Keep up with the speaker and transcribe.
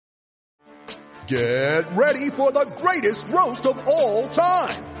Get ready for the greatest roast of all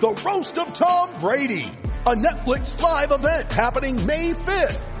time. The Roast of Tom Brady. A Netflix live event happening May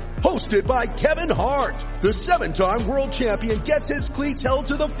 5th. Hosted by Kevin Hart. The 7-time world champion gets his cleats held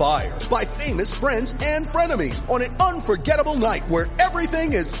to the fire by famous friends and frenemies on an unforgettable night where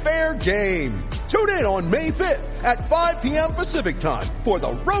everything is fair game. Tune in on May 5th at 5 p.m. Pacific time for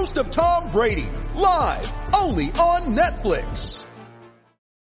the Roast of Tom Brady. Live only on Netflix.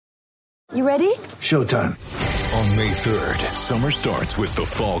 You ready? Showtime. On May 3rd, summer starts with The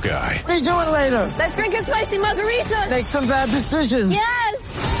Fall Guy. What are you doing later? Let's drink a spicy margarita. Make some bad decisions.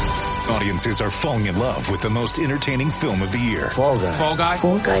 Yes. Audiences are falling in love with the most entertaining film of the year. Fall Guy. Fall Guy?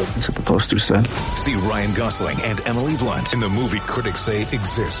 Fall guy. That's what the poster said. See Ryan Gosling and Emily Blunt in the movie critics say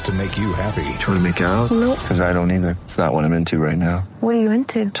exists to make you happy. Trying to make it out? Nope. Because I don't either. It's not what I'm into right now. What are you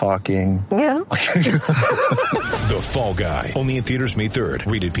into? Talking. Yeah. The Fall Guy. Only in theaters May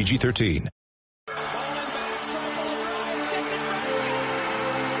 3rd. Rated PG-13.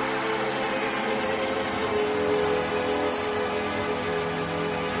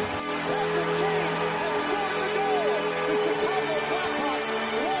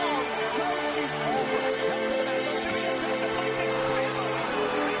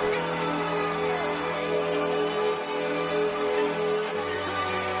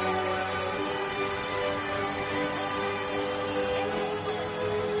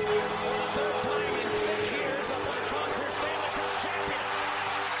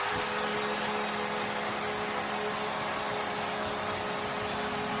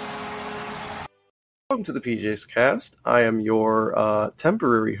 Welcome to the PJ's Cast. I am your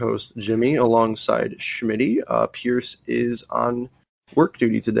temporary host, Jimmy, alongside Schmitty. Pierce is on work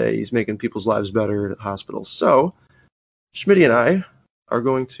duty today. He's making people's lives better at the hospital. So, Schmitty and I are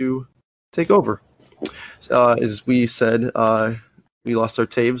going to take over. As we said, we lost our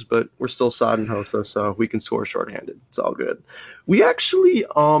taves, but we're still sod and Hosa, so we can score shorthanded. It's all good. We actually,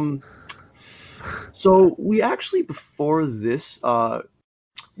 before this,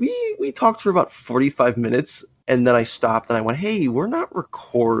 we talked for about 45 minutes, and then I stopped and I went, hey, we're not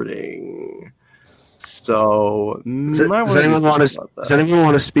recording. So, does anyone want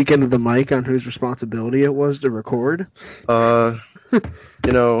to speak into the mic on whose responsibility it was to record? Sometimes,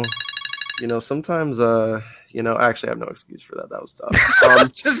 actually I have no excuse for that. That was tough.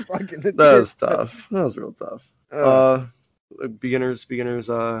 Just fucking. That was tough. That was real tough. Beginners,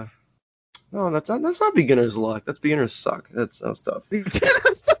 no, that's not beginner's luck. That's beginner's suck. That was tough.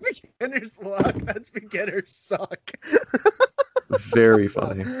 That's not beginner's luck. That's beginner's suck. Very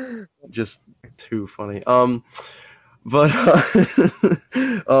funny. Just too funny.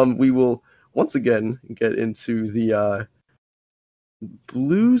 We will once again get into the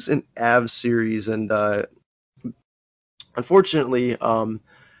Blues and Avs series, and unfortunately,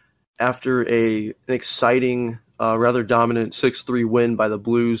 after an exciting, rather dominant 6-3 win by the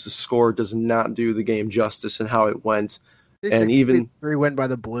Blues, the score does not do the game justice in how it went. And even 6-3 win by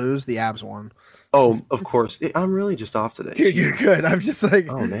the Blues, the Avs won. Oh, of course. I'm really just off today. Dude, you're good. I'm just like,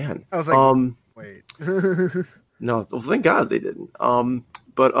 oh man. I was like, wait. No, well, thank God they didn't.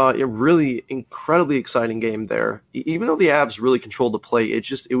 But a really incredibly exciting game there. Even though the Avs really controlled the play,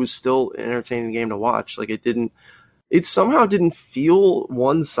 it was still an entertaining game to watch. Like it somehow didn't feel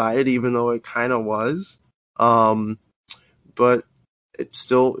one-sided, even though it kind of was. But it's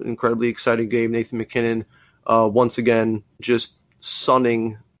still an incredibly exciting game. Nathan MacKinnon, once again, just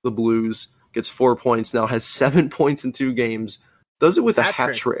sunning the Blues, gets 4 points now, has 7 points in 2 games, does it with a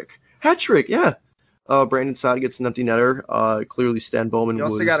hat trick. Hat trick, yeah. Brandon Saad gets an empty netter. Clearly Stan Bowman You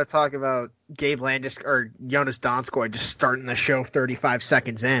also got to talk about Gabe Landis or Jonas Donskoy just starting the show 35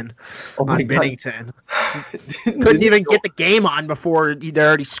 seconds in on Bennington. Couldn't even get the game on before he'd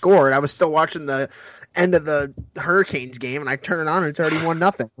already scored. I was still watching the end of the Hurricanes game, and I turned it on, and it's already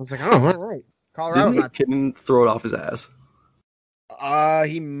 1-0. I was like, oh, all right. Colorado's not. Didn't throw it off his ass.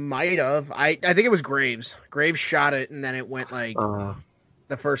 He might have. I think it was Graves. Graves shot it, and then it went like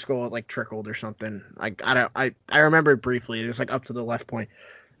the first goal it like trickled or something. Like I remember it briefly. It was like up to the left point.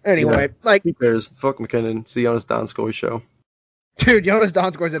 Anyway, who cares? Fuck McKinnon. It's the Jonas Donskoy show. Dude, Jonas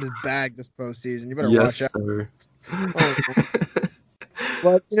Donskoy's at his bag this postseason. You better watch out. Sir.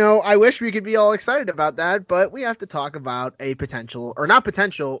 But, I wish we could be all excited about that, but we have to talk about a potential, or not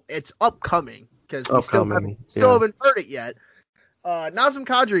potential, it's upcoming, because we still haven't heard it yet. Nazem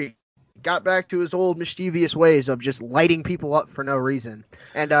Kadri got back to his old mischievous ways of just lighting people up for no reason.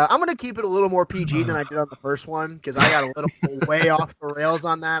 And I'm going to keep it a little more PG than I did on the first one, because I got a little way off the rails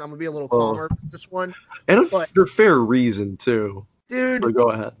on that. I'm going to be a little calmer with this one. And for fair reason, too. Dude. But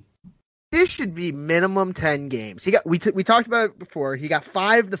go ahead. This should be minimum 10 games. We talked about it before. He got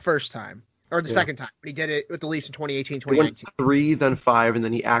 5 the first time. or the second time, but he did it with the Leafs in 2018, He 2019. went 3, then 5, and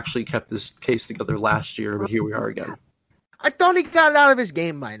then he actually kept his case together last year. But here we are again. I thought he got it out of his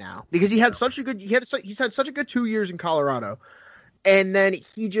game by now because he's had such a good 2 years in Colorado, and then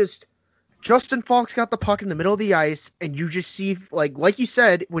Justin Falk's got the puck in the middle of the ice, and you just see like you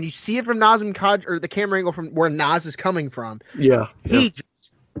said, when you see it from Nazem Kadri, or the camera angle from where Naz is coming from, he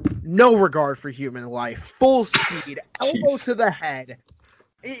just no regard for human life, full speed, elbow to the head.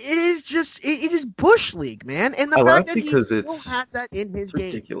 It is Bush League, man, and the fact that he still has that in his game,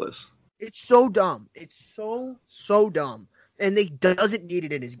 ridiculous. It's so dumb. It's so dumb, and they doesn't need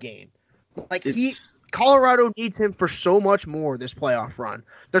it in his game. Like Colorado needs him for so much more this playoff run.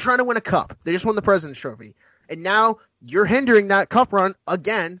 They're trying to win a cup. They just won the President's Trophy. And now you're hindering that cup run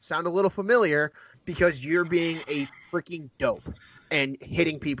again. Sound a little familiar because you're being a freaking dope and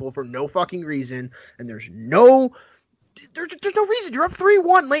hitting people for no fucking reason. And there's no reason. You're up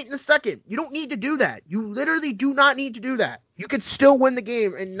 3-1 late in the second. You don't need to do that. You literally do not need to do that. You could still win the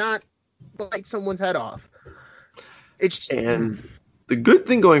game and not light someone's head off. And the good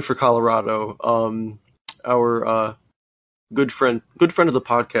thing going for Colorado, our good friend of the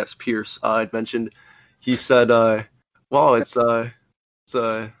podcast, Pierce, had mentioned. He said, "Well, it's too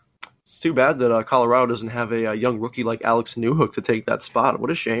bad that Colorado doesn't have a young rookie like Alex Newhook to take that spot.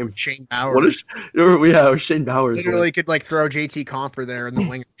 What a shame." Shane Bowers. Shane Bowers. Literally could throw JT Compher there, and the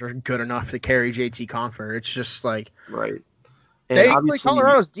wingers are good enough to carry JT Compher. It's just like right.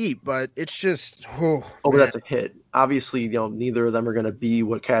 Colorado's deep, but it's just but that's a hit. Obviously, neither of them are going to be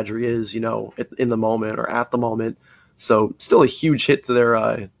what Kadri is, in the moment or at the moment. So still a huge hit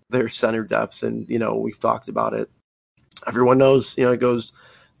to their center depth, and we've talked about it. Everyone knows, it goes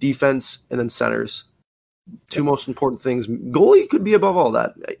defense and then centers. Two most important things. Goalie could be above all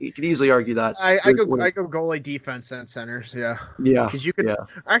that. You could easily argue that. I go goalie, defense, and centers. Yeah. Yeah. Because you could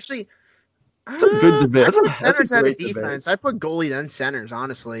actually. It's a good debate. Centers out of defense. I put goalie then centers,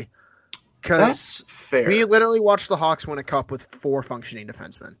 honestly. That's fair. We literally watched the Hawks win a cup with 4 functioning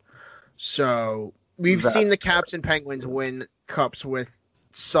defensemen. So we've seen the Caps and Penguins win cups with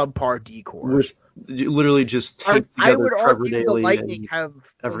subpar decors. With literally just taped together. I would Trevor argue Daley the Lightning have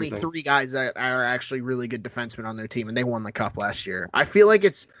everything. only 3 guys that are actually really good defensemen on their team, and they won the cup last year. I feel like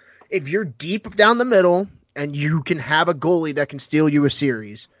if you're deep down the middle and you can have a goalie that can steal you a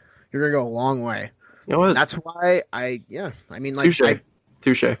series, you're gonna go a long way. You know what? That's why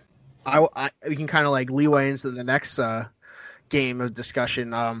Touche. We can kind of leeway into the next game of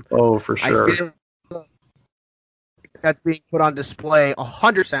discussion. For sure. I feel that's being put on display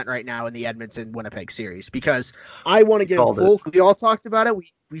 100% right now in the Edmonton-Winnipeg series because I want to give full. We all talked about it.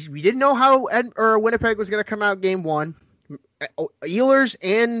 We didn't know how Winnipeg was going to come out game 1. Ehlers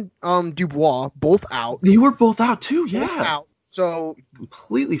and Dubois both out. They were both out too. Yeah. Both out. So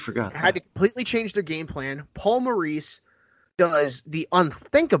completely forgot. Had to completely change their game plan. Paul Maurice does the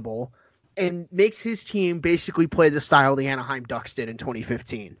unthinkable and makes his team basically play the style the Anaheim Ducks did in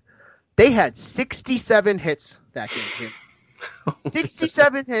 2015. They had 67 hits that game.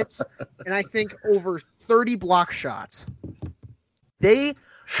 67 hits, and I think over 30 block shots. They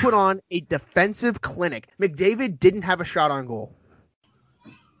put on a defensive clinic. McDavid didn't have a shot on goal.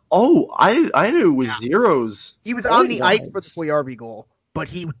 Oh, I knew it was zeros. He was on the ice for the Puyarvi goal, but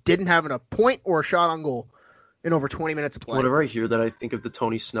he didn't have a point or a shot on goal in over 20 minutes of play. Whenever I hear that, I think of the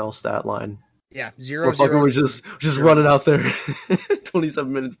Tony Snell stat line. Yeah, 0-0. Fucker was just running out there.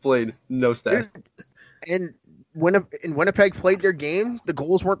 27 minutes played, no stats. And Winnipeg played their game. The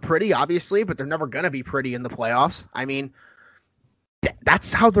goals weren't pretty, obviously, but they're never going to be pretty in the playoffs. I mean,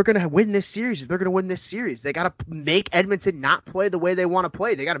 that's how they're going to win this series. If they're going to win this series, they got to make Edmonton not play the way they want to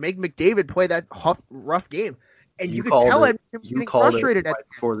play. They got to make McDavid play that rough game. And you could tell Edmonton was getting frustrated right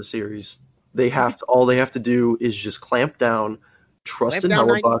before the series. All they have to do is just clamp down, trust in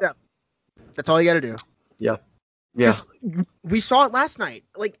Hellebuyck. That's all you got to do. Yeah. We saw it last night.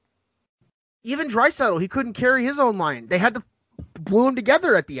 Even Draisaitl, he couldn't carry his own line. They had to glue them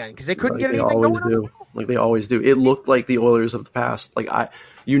together at the end because they couldn't get anything going on. Like they always do. It looked like the Oilers of the past.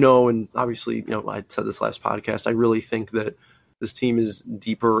 And obviously, I said this last podcast. I really think that this team is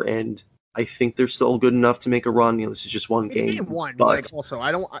deeper, and I think they're still good enough to make a run. This is just one game. Game 1, but this was a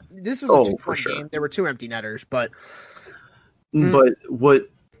 2-point game. There were 2 empty netters, but what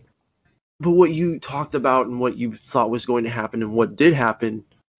you talked about and what you thought was going to happen and what did happen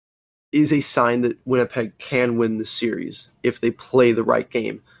is a sign that Winnipeg can win the series if they play the right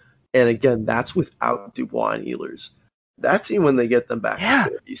game. And again, that's without Dubois and Ehlers. That's even when they get them back. It's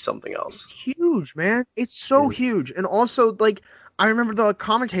going to be something else. It's huge, man. It's so huge. And also, I remember the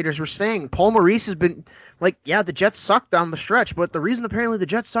commentators were saying Paul Maurice has been like, yeah, the Jets sucked down the stretch, but the reason apparently the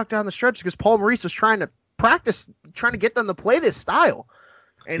Jets sucked down the stretch is because Paul Maurice was trying to trying to get them to play this style.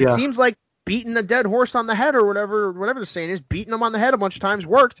 And it seems like beating the dead horse on the head or whatever the saying is, beating them on the head a bunch of times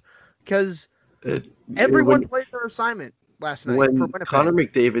worked because everyone played their assignment last night. When Connor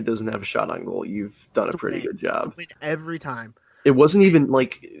McDavid doesn't have a shot on goal, you've done a pretty good job. Win every time. It wasn't even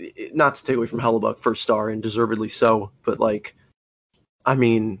like, not to take away from Hellebuyck, first star, and deservedly so, but like, I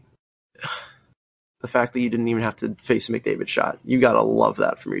mean, the fact that you didn't even have to face a McDavid shot, you gotta love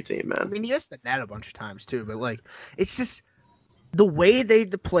that from your team, man. I mean, he missed the net a bunch of times too, but like, it's just the way they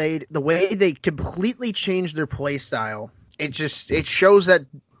played, the way they completely changed their play style. It shows that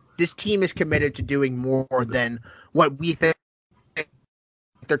this team is committed to doing more than what we think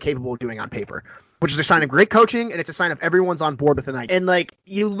they're capable of doing on paper, which is a sign of great coaching, and it's a sign of everyone's on board with the night. And like,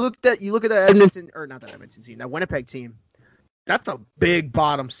 you look at the Edmonton, or not that Edmonton team, that Winnipeg team. That's a big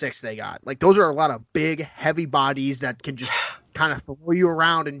bottom six they got. Like, those are a lot of big, heavy bodies that can just kind of throw you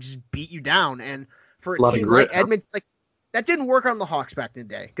around and just beat you down. And for a team like Edmonton, like, that didn't work on the Hawks back in the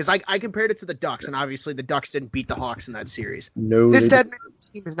day. Because I compared it to the Ducks, and obviously the Ducks didn't beat the Hawks in that series. No, this Edmonton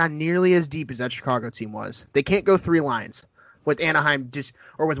team is not nearly as deep as that Chicago team was. They can't go 3 lines with Anaheim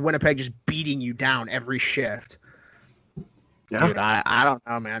or with Winnipeg just beating you down every shift. Yeah. Dude, I don't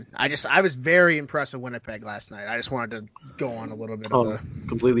know, man. I was very impressed with Winnipeg last night. I just wanted to go on a little bit of a...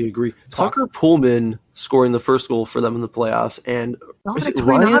 completely agree. Tucker Pullman scoring the first goal for them in the playoffs, and Dominic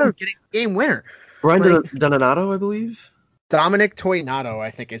Toinato getting the game winner. Ryan Donato, I believe? Dominic Toinato,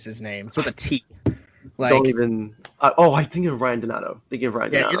 I think is his name. It's with a T. Like, don't even... I think of Ryan Donato. Donato.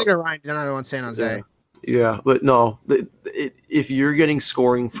 Yeah, you're thinking of Ryan Donato on San Jose. Yeah, but no. If you're getting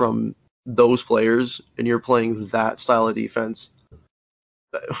scoring from those players and you're playing that style of defense,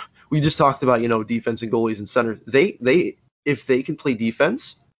 we just talked about, defense and goalies and center. They if they can play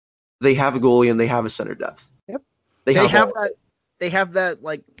defense, they have a goalie and they have a center depth. Yep. They have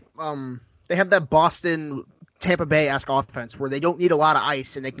that Boston Tampa Bay-esque offense where they don't need a lot of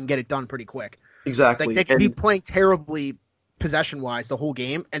ice and they can get it done pretty quick. Exactly. Like, they can be playing terribly possession-wise the whole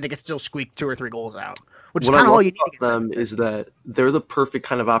game and they can still squeak 2 or 3 goals out. Which is kind of all you need to get them is that they're the perfect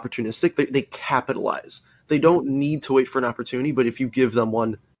kind of opportunistic. They capitalize. They don't need to wait for an opportunity, but if you give them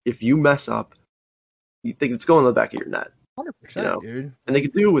one, if you mess up, you think it's going in the back of your net. 100%, dude. And they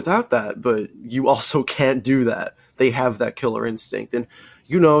can do it without that, but you also can't do that. They have that killer instinct. And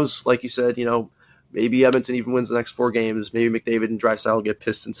who knows, like you said, maybe Edmonton even wins the next 4 games. Maybe McDavid and Draisaitl get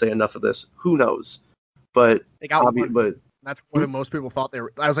pissed and say enough of this. Who knows? But they got one. But that's more than most people thought they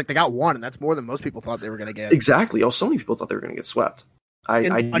were. I was like, they got 1, and that's more than most people thought they were going to get. Exactly. So many people thought they were going to get swept.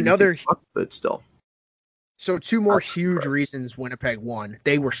 But still. So 2 more huge reasons Winnipeg won.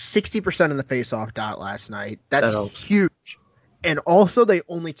 They were 60% in the face-off dot last night. That's huge. And also, they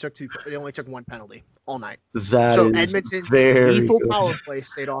only took 1 penalty all night. Edmonton's lethal power play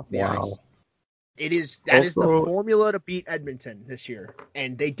stayed off the ice. That is the formula to beat Edmonton this year,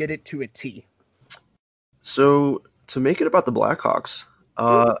 and they did it to a T. So to make it about the Blackhawks,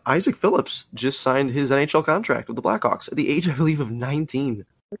 Isaac Phillips just signed his NHL contract with the Blackhawks at the age, I believe, of 19.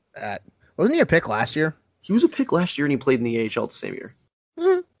 Wasn't he a pick last year? He was a pick last year, and he played in the AHL the same year.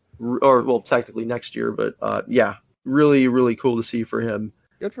 Or, well, technically next year, but really, really cool to see for him.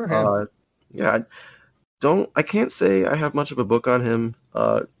 Good for him. I can't say I have much of a book on him.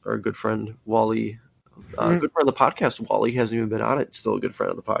 Our good friend Wally, good friend of the podcast, Wally, hasn't even been on it. Still a good friend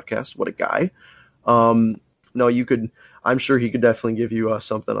of the podcast. What a guy. No, you could. I'm sure he could definitely give you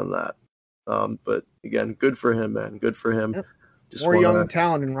something on that. But again, good for him, man. Good for him. Yep. More young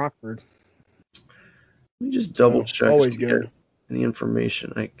talent in Rockford. Let me just double check. Always good. Any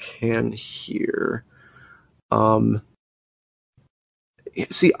information I can here.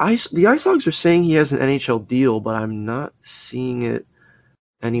 See, the Ice Hogs are saying he has an NHL deal, but I'm not seeing it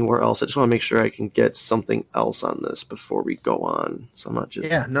anywhere else. I just want to make sure I can get something else on this before we go on, so I'm not just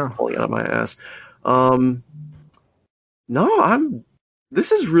pulling out of my ass.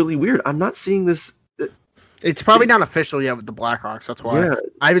 This is really weird. I'm not seeing this. It's probably not official yet with the Blackhawks. That's why. Yeah.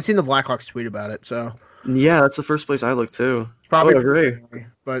 I haven't seen the Blackhawks tweet about it. So. Yeah, that's the first place I look too. Probably.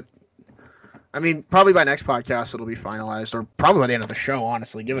 But. I mean, probably by next podcast it'll be finalized, or probably by the end of the show,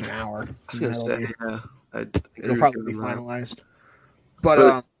 honestly. Give it an hour. I was going to say, it'll probably be finalized.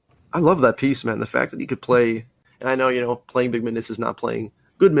 But I love that piece, man. The fact that he could play, and I know, playing big minutes is not playing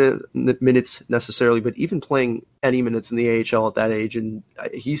good minutes necessarily, but even playing any minutes in the AHL at that age, and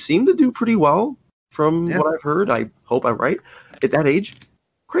he seemed to do pretty well from what I've heard. I hope I'm right. At that age,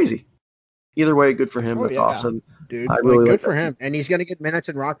 crazy. Either way, good for him. That's awesome. Dude, really good for him. And he's going to get minutes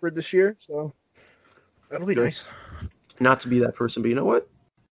in Rockford this year, so that'll be nice. Not to be that person, but you know what?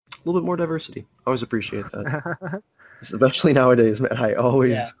 A little bit more diversity. I always appreciate that. Especially nowadays, man. I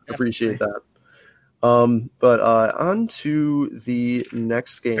always appreciate that. But on to the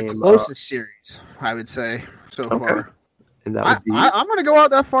next game. The closest series, I would say, so far. And that would be... I'm going to go out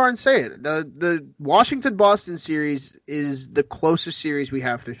that far and say it. The Washington-Boston series is the closest series we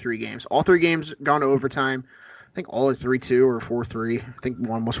have through 3 games. All 3 games gone to overtime. I think all are 3-2 or 4-3. I think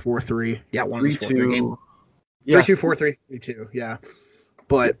one was 4-3. Yeah, one was 4-3. 3-2, 4-3, 3-2. Yeah.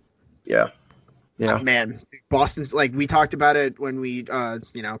 But... Yeah. Man, Boston's, like, we talked about it when we,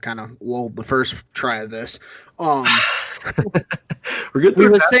 kind of lulled the first try of this. We're good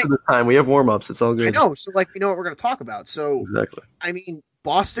through half of the time. We have warm-ups. It's all good. I know. So, like, we know what we're going to talk about. So, exactly. I mean,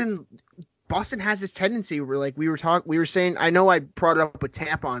 Boston has this tendency where, like, we were saying, I know I brought it up with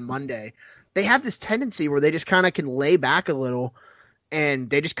Tampa on Monday. They have this tendency where they just kind of can lay back a little and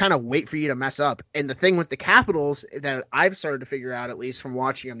they just kind of wait for you to mess up. And the thing with the Capitals that I've started to figure out, at least from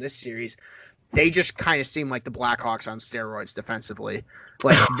watching them this series, they just kind of seem like the Blackhawks on steroids defensively.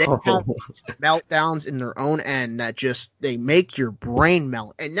 Like, they have meltdowns in their own end that just, they make your brain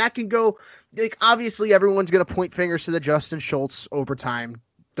melt. And that can go, like, obviously everyone's going to point fingers to the Justin Schultz overtime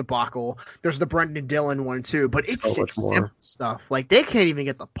debacle. There's the Brendan Dillon one too, but it's just simple stuff. Like, they can't even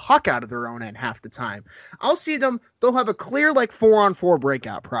get the puck out of their own end half the time. I'll see them, they'll have a clear, like, 4-on-4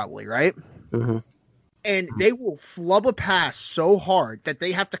 breakout probably, right? Mm-hmm. And they will flub a pass so hard that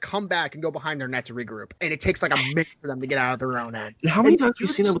they have to come back and go behind their net to regroup. And it takes like a minute for them to get out of their own end. And how many times have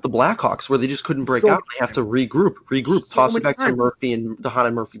you seen that with the Blackhawks where they just couldn't break out? They have to regroup, toss it back to Murphy, and Dehan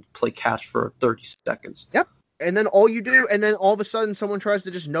and Murphy play catch for 30 seconds. Yep. And then all of a sudden someone tries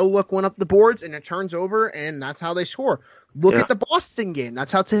to just no-look one up the boards and it turns over, and that's how they score. Look at the Boston game.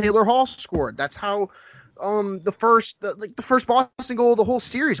 That's how Taylor Hall scored. That's how... the first Boston goal of the whole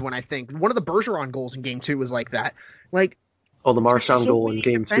series went, I think. One of the Bergeron goals in Game 2 was like that. Like, the Marchand goal in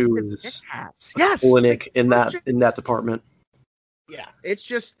Game 2 is clinic in that department. Yeah, it's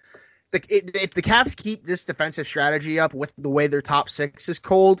just if the Caps keep this defensive strategy up with the way their top 6 is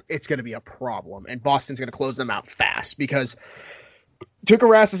cold, it's going to be a problem, and Boston's going to close them out fast because Tuukka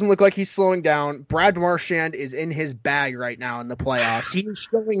Rask doesn't look like he's slowing down. Brad Marchand is in his bag right now in the playoffs. He's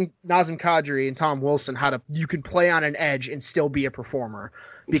showing Nazem Kadri and Tom Wilson you can play on an edge and still be a performer,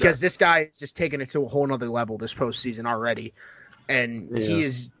 because this guy is just taking it to a whole nother level this postseason already. And he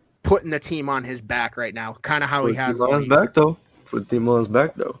is putting the team on his back right now, kind of how he has. On his back, though. Put the team on his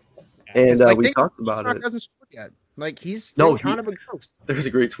back, though. And we talked about it. Hasn't scored yet. Like, he's kind of a ghost. There was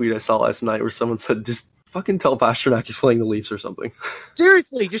a great tweet I saw last night where someone said, just fucking tell Pasternak he's playing the Leafs or something.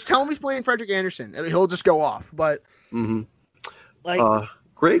 Seriously, just tell him he's playing Frederik Andersen, and he'll just go off. But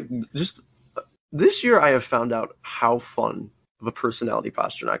great. Just this year, I have found out how fun of a personality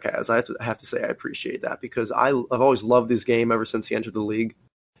Pasternak has. I have to say I appreciate that, because I've always loved this game ever since he entered the league.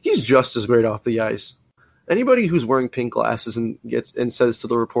 He's just as great off the ice. Anybody who's wearing pink glasses and says to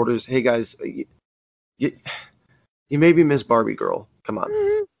the reporters, "Hey guys, you maybe miss Barbie girl. Come on."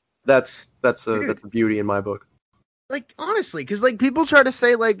 Mm-hmm. That's a beauty in my book. Like, honestly, because, like, people try to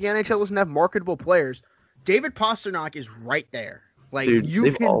say, like, the NHL doesn't have marketable players. David Pasternak is right there. Like, dude,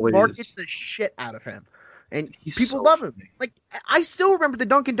 you can market the shit out of him. And people love him. Like, I still remember the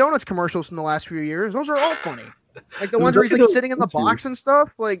Dunkin' Donuts commercials from the last few years. Those are all funny. Like, the ones where he's, like, sitting in the box and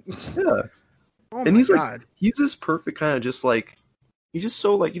stuff. Like, yeah. Oh, and he's God. Like, he's this perfect kind of just, like, he just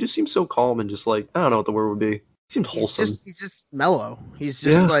seems so calm and just, like, I don't know what the word would be. He seems wholesome. He's just mellow. He's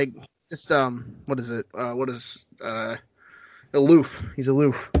just what is it? Aloof. He's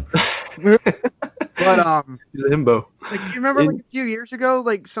aloof. But he's a himbo. Like, do you remember like a few years ago,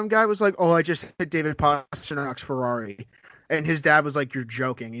 like some guy was like, "Oh, I just hit David Pasternak's Ferrari," and his dad was like, "You're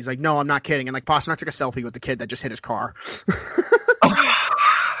joking." He's like, "No, I'm not kidding." And like Pasternak took a selfie with the kid that just hit his car.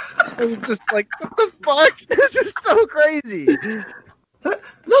 It was just like, what the fuck? This is so crazy.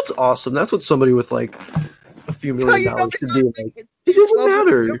 That's awesome. That's what somebody with like a few $1 million should do. Like, it doesn't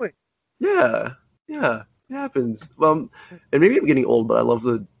matter. Yeah, it happens. And maybe I'm getting old, but I love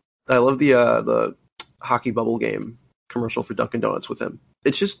the hockey bubble game commercial for Dunkin' Donuts with him.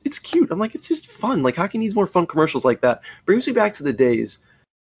 It's cute. I'm like, it's just fun. Like, hockey needs more fun commercials like that. Brings me back to the days.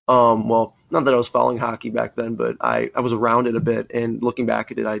 Well, not that I was following hockey back then, but I was around it a bit, and looking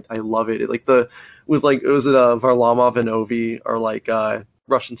back at it, I love it. Varlamov and Ovi are like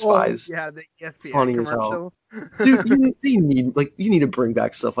Russian spies. Oh, yeah, the ESPN funny commercial. As hell. Dude, you need to bring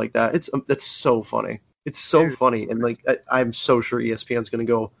back stuff like that. That's so funny. It's so funny, and like I'm so sure ESPN's gonna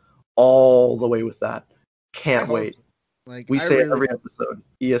go all the way with that. Can't wait. Like, we say it every episode.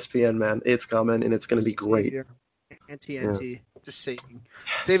 ESPN, man, it's coming, and it's gonna be great. And TNT, just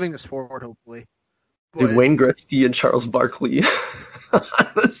saving the sport, hopefully. Dude, Wayne Gretzky and Charles Barkley on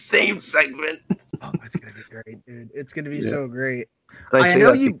the same segment. Oh, it's gonna be great, dude. It's gonna be so great. And I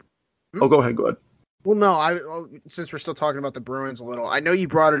know you. Oh, go ahead. Well, no, since we're still talking about the Bruins a little, I know you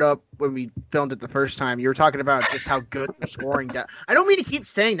brought it up when we filmed it the first time. You were talking about just how good the scoring depth. I don't mean to keep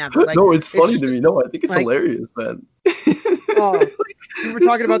saying that, but no, it's funny to me. No, I think it's hilarious, man. You were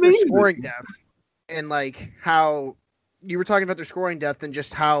talking about their scoring depth and like how you were talking about their scoring depth and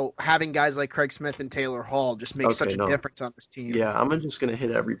just how having guys like Craig Smith and Taylor Hall just makes such a difference on this team. Yeah, I'm just gonna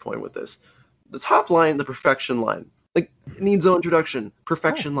hit every point with this. The top line, the perfection line. Like, it needs no introduction.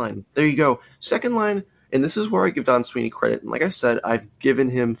 Perfection line. There you go. Second line, and this is where I give Don Sweeney credit. And like I said, I've given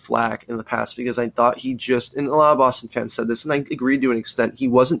him flack in the past because I thought he just, and a lot of Boston fans said this, and I agreed to an extent, he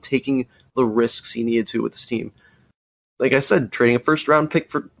wasn't taking the risks he needed to with his team. Like I said, trading a first-round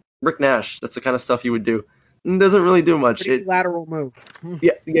pick for Rick Nash, that's the kind of stuff you would do. It doesn't really do much. Lateral move.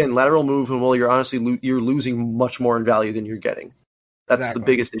 Yeah, again, lateral move, and you're honestly you're losing much more in value than you're getting. That's the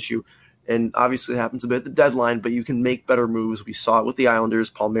biggest issue. And obviously it happens a bit at the deadline, but you can make better moves. We saw it with the Islanders,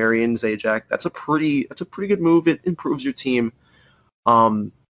 Palmieri and Zajac. That's a pretty good move. It improves your team.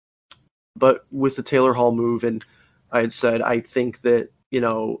 But with the Taylor Hall move, and I had said I think the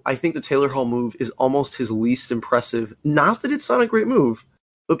Taylor Hall move is almost his least impressive. Not that it's not a great move,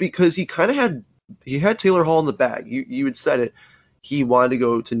 but because he had Taylor Hall in the bag. You had said it. He wanted to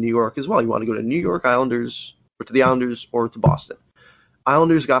go to New York as well. He wanted to go to New York Islanders, or to the Islanders, or to Boston.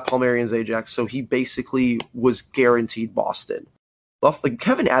 Islanders got Palmieri and Zajac, so he basically was guaranteed Boston. Like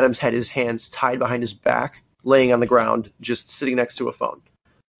Kevin Adams had his hands tied behind his back, laying on the ground, just sitting next to a phone.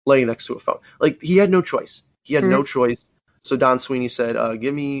 Like, he had no choice. No choice. So Don Sweeney said,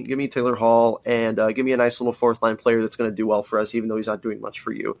 give me Taylor Hall and give me a nice little fourth-line player that's going to do well for us, even though he's not doing much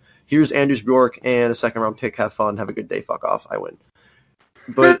for you. Here's Anders Bjork and a second-round pick. Have fun. Have a good day. Fuck off. I win.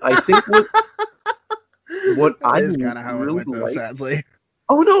 But I think what I is kind of how really it went, though, sadly.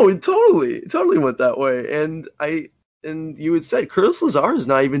 Oh no, it totally went that way. And you had said Curtis Lazar is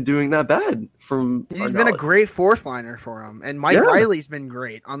not even doing that bad. He's been a great fourth liner for him, and Mike Riley's been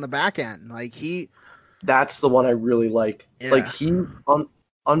great on the back end. Like that's the one I really like. Yeah. Like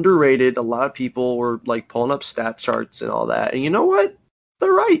underrated. A lot of people were like pulling up stat charts and all that, and you know what?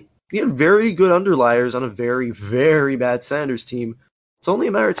 They're right. He had very good underliers on a very, very bad Sanders team. It's only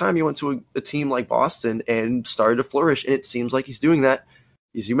a matter of time he went to a team like Boston and started to flourish, and it seems like he's doing that.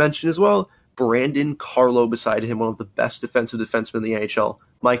 As you mentioned as well, Brandon Carlo beside him, one of the best defensive defensemen in the NHL.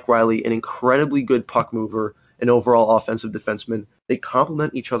 Mike Riley, an incredibly good puck mover, an overall offensive defenseman. They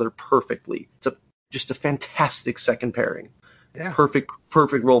complement each other perfectly. It's just a fantastic second pairing. Yeah. Perfect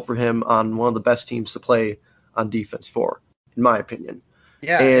role for him on one of the best teams to play on defense for, in my opinion.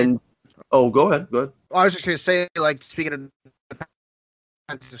 Yeah. And go ahead. I was just going to say, like, speaking of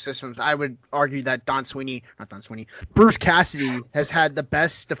defensive systems, I would argue that Bruce Cassidy has had the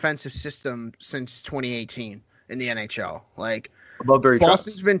best defensive system since 2018 in the NHL. Like, above Barry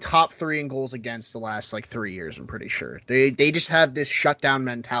Boston's Trotz. Been top 3 in goals against the last 3 years. I'm pretty sure they just have this shutdown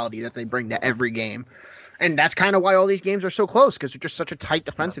mentality that they bring to every game, and that's kind of why all these games are so close because they're just such a tight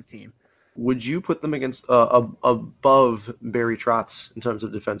defensive team. Would you put them against above Barry Trotz in terms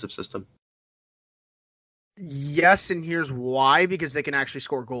of defensive system? Yes, and here's why: because they can actually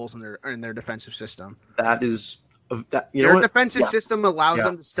score goals in their defensive system. Their defensive system allows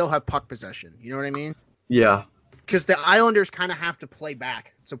them to still have puck possession. You know what I mean? Yeah. Because the Islanders kind of have to play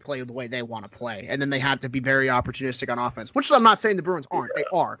back to play the way they want to play, and then they have to be very opportunistic on offense. Which I'm not saying the Bruins aren't; they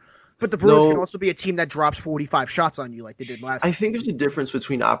are. But the Bruins can also be a team that drops 45 shots on you like they did last. I think there's a difference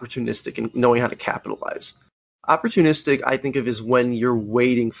between opportunistic and knowing how to capitalize. Opportunistic, I think of is when you're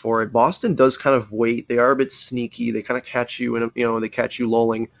waiting for it. Boston does kind of wait. They are a bit sneaky. They kind of catch you, and they catch you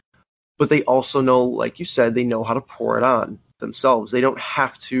lolling. But they also know, like you said, they know how to pour it on themselves. They don't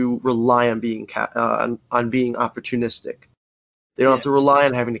have to rely on being on being opportunistic. They don't have to rely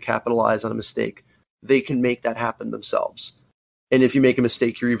on having to capitalize on a mistake. They can make that happen themselves. And if you make a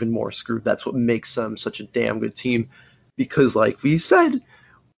mistake, you're even more screwed. That's what makes them such a damn good team. Because, like we said,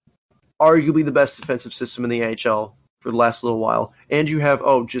 arguably the best defensive system in the NHL for the last little while. And you have,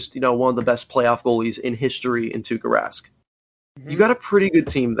 one of the best playoff goalies in history in Tuukka Rask. Mm-hmm. You got a pretty good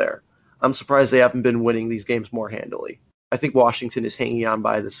team there. I'm surprised they haven't been winning these games more handily. I think Washington is hanging on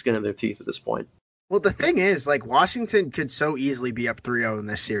by the skin of their teeth at this point. Well, the thing is, like, Washington could so easily be up 3-0 in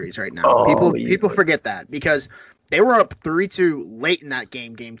this series right now. People forget that because they were up 3-2 late in that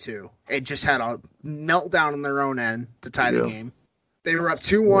game 2. It just had a meltdown on their own end to tie the game. They were up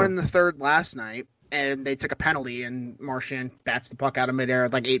 2-1 in the third last night, and they took a penalty, and Marchand bats the puck out of midair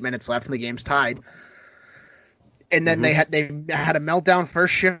with 8 minutes left, and the game's tied. And then they had a meltdown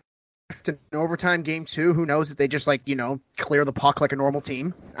first shift to an overtime game 2, who knows if they just clear the puck like a normal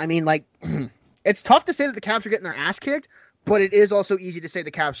team. I mean, it's tough to say that the Caps are getting their ass kicked, but it is also easy to say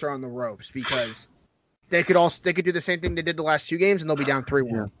the Caps are on the ropes because they could do the same thing they did the last 2 games and they'll be down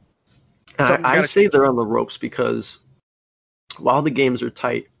 3-1. Yeah. I say they're on the ropes because while the games are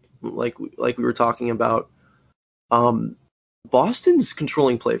tight, like we were talking about, Boston's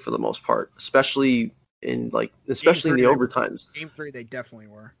controlling play for the most part, especially in the overtimes. Game 3, they definitely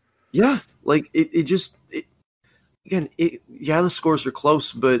were. Yeah, the scores are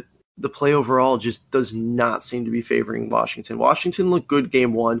close, but the play overall just does not seem to be favoring Washington. Washington looked good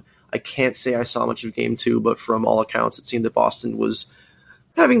game 1. I can't say I saw much of game 2, but from all accounts, it seemed that Boston was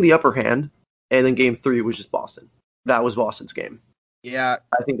having the upper hand, and then game 3 was just Boston. That was Boston's game. Yeah.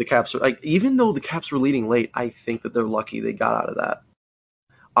 I think the Caps are, even though the Caps were leading late, I think that they're lucky they got out of that.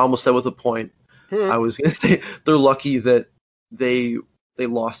 I almost said with a point. I was going to say they're lucky that they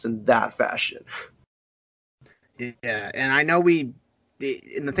lost in that fashion. Yeah, and I know and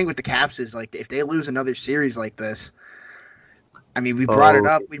the thing with the Caps is, if they lose another series like this, I mean, we brought it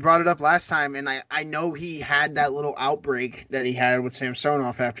up. We brought it up last time, and I know he had that little outbreak that he had with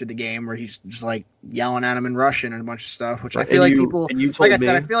Samsonov after the game, where he's just yelling at him in Russian and a bunch of stuff. Which I feel I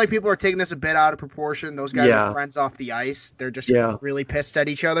feel like people are taking this a bit out of proportion. Those guys are friends off the ice. They're just really pissed at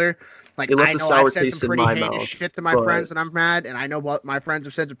each other. I know I've said some pretty heinous shit to my friends, and I'm mad. And I know what my friends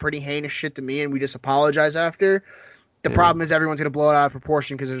have said some pretty heinous shit to me, and we just apologize after. The problem is everyone's going to blow it out of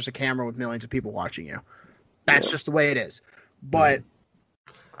proportion because there's a camera with millions of people watching you. That's just the way it is. But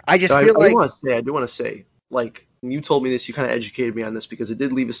I just feel I do want to say, when you told me this, you kind of educated me on this because it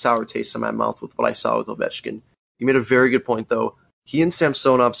did leave a sour taste in my mouth with what I saw with Ovechkin. You made a very good point, though. He and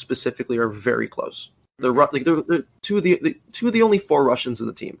Samsonov specifically are very close. They're two of the only 4 Russians in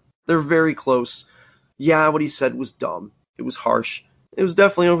the team. They're very close. Yeah, what he said was dumb. It was harsh. It was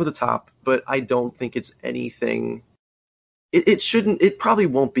definitely over the top, but I don't think it's anything. It probably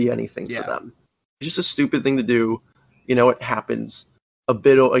won't be anything for them. It's just a stupid thing to do. It happens a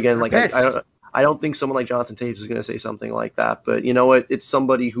bit again. I don't think someone like Jonathan Toews is going to say something like that, but you know what? It's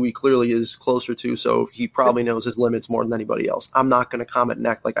somebody who he clearly is closer to, so he probably knows his limits more than anybody else. I'm not going to comment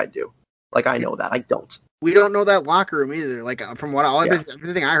neck like I do. I know that. I don't. We don't know that locker room either. From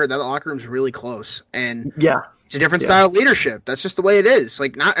everything I heard, that locker room's really close, and it's a different style of leadership. That's just the way it is.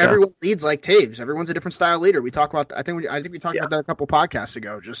 Not everyone leads like Toews. Everyone's a different style leader. We talk about. I think we talked about that a couple podcasts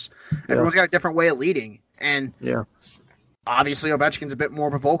ago. Just everyone's got a different way of leading, and obviously Ovechkin's a bit more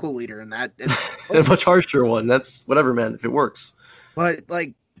of a vocal leader, and that a much harsher one. That's whatever, man. If it works, but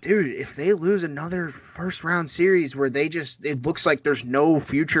dude, if they lose another first round series where it looks like there's no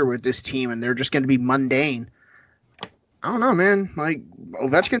future with this team and they're just going to be mundane, I don't know, man.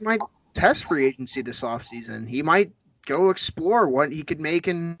 Ovechkin might test free agency this offseason. He might go explore what he could make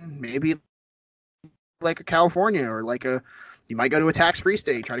in maybe a California or you might go to a tax-free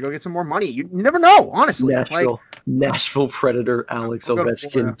state, try to go get some more money. You never know, honestly. Nashville Predator Alex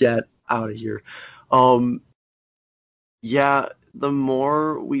Ovechkin, get out of here. The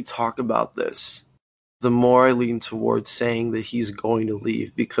more we talk about this, the more I lean towards saying that he's going to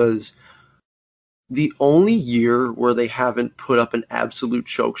leave, because the only year where they haven't put up an absolute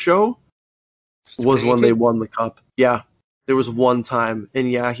choke show was when they won the cup. Yeah, there was one time, and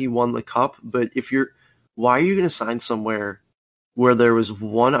he won the cup, but why are you going to sign somewhere where there was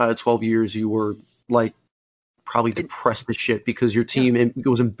 1 out of 12 years you were probably depressed as shit because your team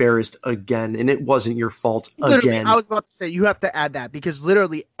was embarrassed again, and it wasn't your fault again. I was about to say, you have to add that, because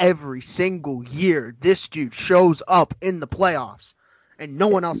literally every single year this dude shows up in the playoffs, and no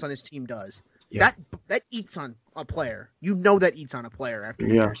one else on his team does. Yeah. That eats on a player. That eats on a player after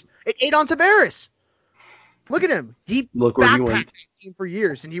years. It ate on Tavares. Look at him. He backpacked the team for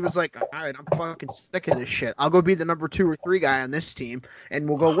years, and he was like, all right, I'm fucking sick of this shit. I'll go be the number 2 or 3 guy on this team, and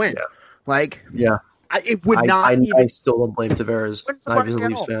we'll go win. It would not. I still don't blame Tavares. I'm just a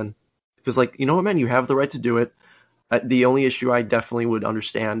Leafs fan. Because, you know what, man? You have the right to do it. The only issue I definitely would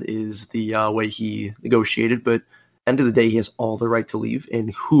understand is the way he negotiated. But end of the day, he has all the right to leave.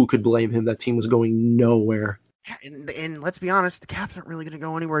 And who could blame him? That team was going nowhere. And let's be honest, the Caps aren't really going to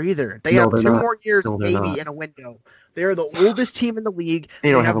go anywhere either. They have 2 more years maybe in a window. They're the oldest team in the league. They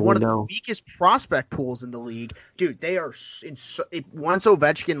have one of the weakest prospect pools in the league. Dude, they are once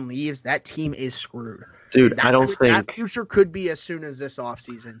Ovechkin leaves, that team is screwed. Dude, I don't think that future could be as soon as this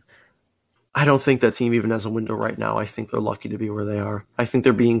offseason. I don't think that team even has a window right now. I think they're lucky to be where they are. I think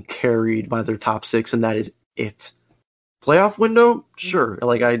they're being carried by their top 6, and that is it. Playoff window? Sure.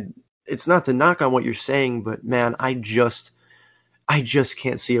 It's not to knock on what you're saying, but man, I just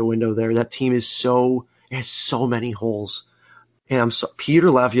can't see a window there. That team has so many holes. And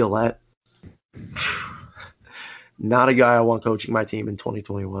Peter Laviolette, Not a guy I want coaching my team in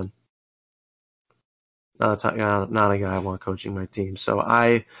 2021. Not a guy I want coaching my team. So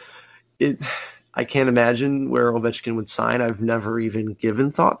I can't imagine where Ovechkin would sign. I've never even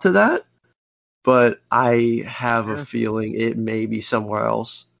given thought to that, but I have a feeling it may be somewhere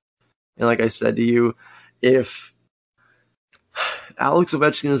else. And like I said to you, if Alex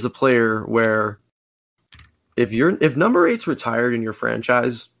Ovechkin is the player where if number 8's retired in your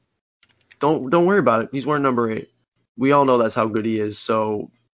franchise, don't worry about it. He's wearing number 8. We all know that's how good he is. So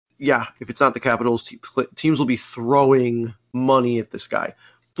yeah, if it's not the Capitals, teams will be throwing money at this guy.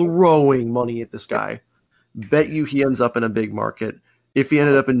 Bet you he ends up in a big market. If he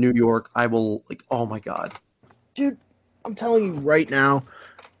ended up in New York, I will, oh my God. Dude, I'm telling you right now,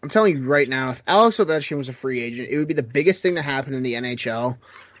 if Alex Ovechkin was a free agent, it would be the biggest thing that happened in the NHL.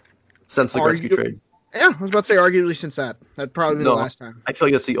 Since the Gretzky trade. Yeah, I was about to say arguably since that. That'd probably be the last time. I feel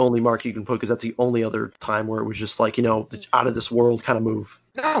like that's the only mark you can put because that's the only other time where it was just out of this world kind of move.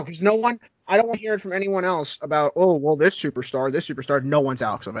 No, because I don't want to hear it from anyone else about, this superstar. No one's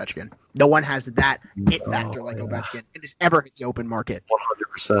Alex Ovechkin. No one has that hit factor like Ovechkin. It has ever hit the open market.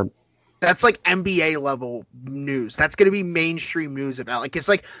 100%. That's like NBA level news. That's going to be mainstream news about. It's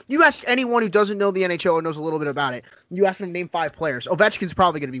like you ask anyone who doesn't know the NHL or knows a little bit about it. You ask them to name 5 players. Ovechkin's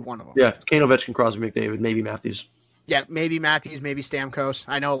probably going to be one of them. Yeah, Kane, Ovechkin, Crosby, McDavid, maybe Matthews. Yeah, maybe Matthews, maybe Stamkos.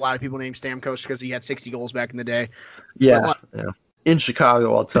 I know a lot of people name Stamkos because he had 60 goals back in the day. Yeah. In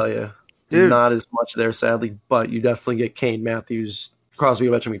Chicago, I'll tell you, not as much there, sadly, but you definitely get Kane, Matthews, Crosby,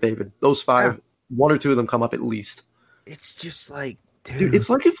 Ovechkin, McDavid. Those 5, 1 or 2 of them come up at least. It's just like. Dude, it's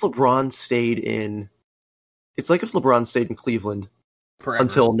like if LeBron stayed in Cleveland forever.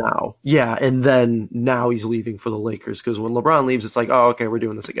 Until now. Yeah, and then now he's leaving for the Lakers because when LeBron leaves, it's like, oh, okay, we're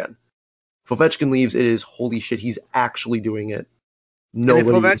doing this again. If Ovechkin leaves, it is holy shit, he's actually doing it. If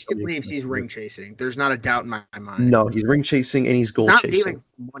Ovechkin leaves, he's ring chasing. There's not a doubt in my mind. No, he's ring chasing and he's goal chasing. He's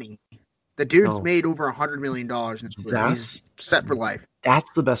not money. The dude's made over $100 million in his career. He's set for life.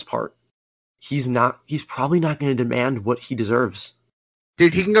 That's the best part. He's probably not going to demand what he deserves.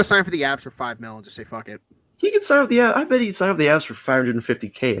 Dude, he can go sign for the Avs for $5 million and just say fuck it. He could sign with the Avs. I bet he'd sign with the Avs for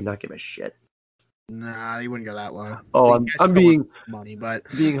 $550K and not give a shit. Nah, he wouldn't go that low. Oh, I'm being money, but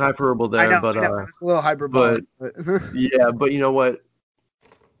being hyperbole there. I know, it's a little hyperbole. But you know what?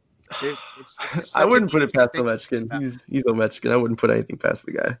 Dude, I wouldn't put it past Ovechkin. He's Ovechkin. I wouldn't put anything past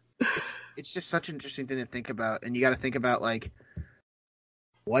the guy. It's just such an interesting thing to think about, and you got to think about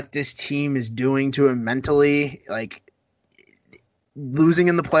what this team is doing to him mentally, losing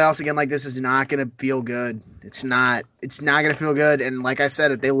in the playoffs again like this is not going to feel good. It's not going to feel good. And like I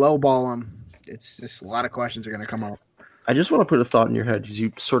said, if they lowball him, it's just a lot of questions are going to come up. I just want to put a thought in your head because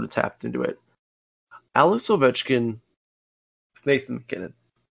you sort of tapped into it. Alex Ovechkin, Nathan MacKinnon.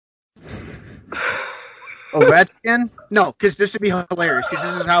 Ovechkin? No, because this would be hilarious because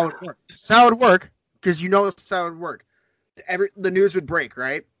this is how it works. This is how it would work because this is how it would work. The news would break,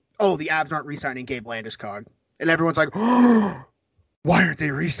 right? Oh, the Avs aren't re-signing Gabe Landeskog. And everyone's like, oh, why aren't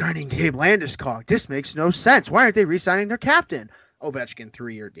they re-signing Gabe Landeskog? This makes no sense. Why aren't they re-signing their captain? Ovechkin,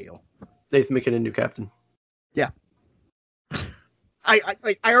 3-year deal. Nathan MacKinnon, new captain. Yeah. I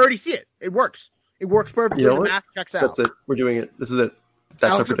already see it. It works. It works perfectly. The math checks out. That's it. We're doing it. This is it.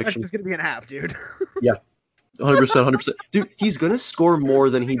 That's our prediction. It's going to be in half, dude. Yeah. 100%. Dude, he's going to score more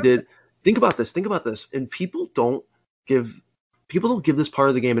than he did. Think about this. And people don't give this part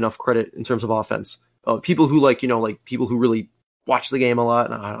of the game enough credit in terms of offense. People who people who really watch the game a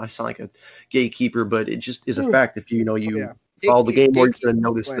lot. And I sound like a gatekeeper, but it just is a fact. If you follow the game more, you're going to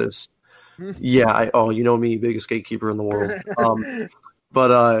notice this. Yeah. You know me, biggest gatekeeper in the world.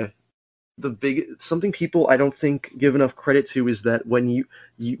 But something people I don't think give enough credit to is that when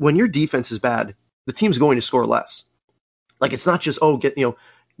your defense is bad, the team's going to score less. It's not just you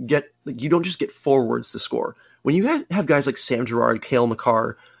don't just get forwards to score. When you have guys like Sam Girard, Cale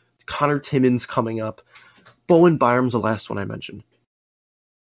Makar, Connor Timmins coming up, Bowen Byram's the last one I mentioned.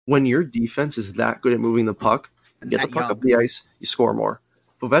 When your defense is that good at moving the puck, get the puck up the ice, you score more.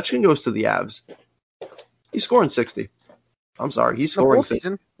 If Ovechkin goes to the Avs, he's scoring 60. I'm sorry, he's scoring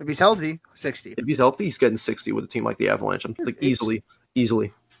 60. If he's healthy, 60. If he's healthy, he's getting 60 with a team like the Avalanche. I'm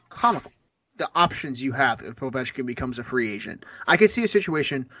easily. Comical. The options you have if Ovechkin becomes a free agent. I could see a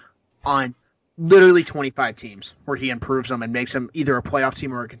situation on literally 25 teams where he improves them and makes them either a playoff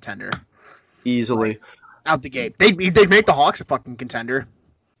team or a contender. Easily. Out the gate. They'd make the Hawks a fucking contender.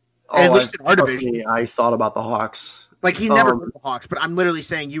 At least in our division. I thought about the Hawks. He never put the Hawks, but I'm literally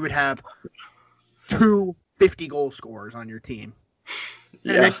saying you would have 2 50-goal scorers on your team.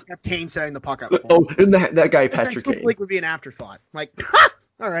 And then you have Kane setting the puck up. And that guy, Patrick Kane. Would be an afterthought.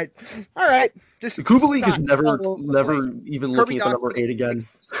 All right. Just Kubalik is never even Kirby looking at the number 8 again.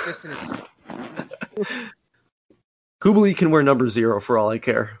 Distance. Kubalik can wear number 0 for all I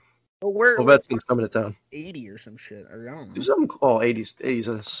care. Well, where Ovechkin's coming to town. 80 or some shit. I don't know. Something, 80's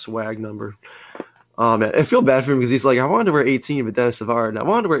a swag number. Man, I feel bad for him because he's like, I wanted to wear 18 with Dennis Savard, and I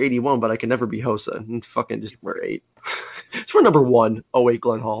wanted to wear 81, but I can never be Hossa. And fucking just wear 8. Just wear number 1. Oh, wait,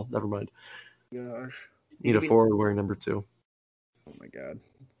 Glenn Hall. Never mind. Gosh. Need a forward wearing number 2. Oh my god.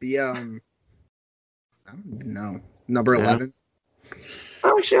 I don't even know. Number 11.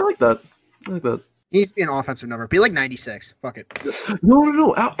 Oh, actually, I like that. He needs to be an offensive number. Be like 96. Fuck it. No.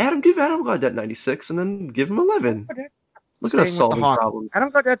 Give Adam Gaudette 96 and then give him 11. Look at us solving problems. Adam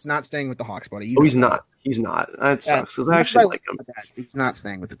Gaudette's not staying with the Hawks, buddy. He's not. That sucks because I actually like him. He's not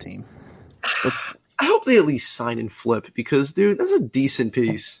staying with the team. I hope they at least sign and flip because, dude, that's a decent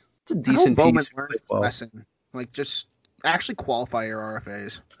piece. It's a decent piece. Learns his lesson. Like, just actually qualify your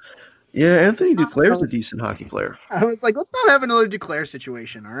RFAs. Yeah, Anthony Duclair's a decent hockey player. I was like, let's not have another Duclair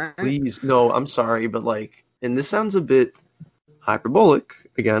situation, all right? Please, no, I'm sorry, but like, and this sounds a bit hyperbolic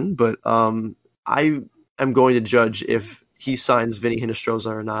again, but I am going to judge if he signs Vinny Hinostroza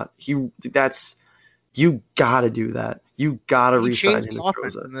or not. You gotta do that. You gotta re-sign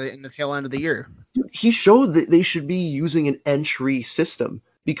Hinostroza in the tail end of the year. He showed that they should be using an entry system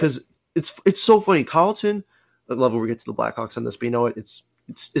because it's so funny. Colliton, the level we get to the Blackhawks on this, but you know what?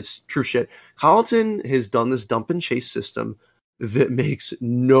 It's true shit. Colliton has done this dump and chase system that makes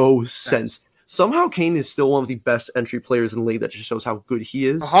no sense. Somehow Kane is still one of the best entry players in the league. That just shows how good he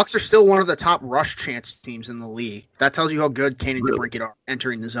is. The Hawks are still one of the top rush chance teams in the league. That tells you how good Kane and DeBrincat are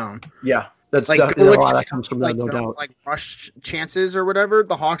entering the zone. Yeah, that's like, definitely a lot that comes from that, no doubt. Like rush chances or whatever,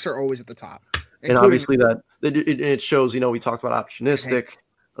 the Hawks are always at the top. And obviously it shows, we talked about opportunistic.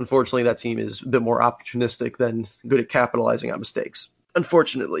 Unfortunately, that team is a bit more opportunistic than good at capitalizing on mistakes.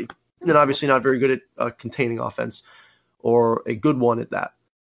 Unfortunately. And obviously not very good at containing offense, or a good one at that.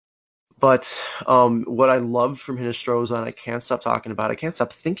 But what I loved from Hinostroza, and I can't stop talking about it, I can't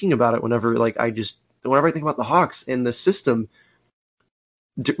stop thinking about it whenever I think about the Hawks and the system,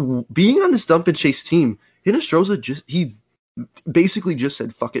 being on this dump and chase team, Hinostroza he basically just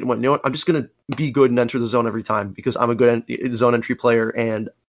said, fuck it, and went, you know what, I'm just going to be good and enter the zone every time because I'm a good zone entry player and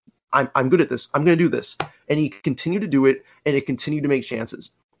I'm good at this. I'm going to do this. And he continued to do it, and it continued to make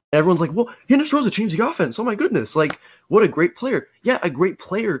chances. And everyone's like, well, Hinostroza changed the offense. Oh, my goodness. Like, what a great player. Yeah, a great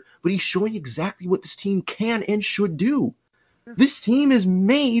player, but he's showing exactly what this team can and should do. This team is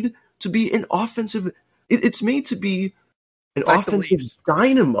made to be an offensive – it's made to be an offensive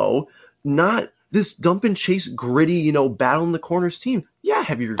dynamo, not this dump and chase gritty, battle in the corners team. Yeah,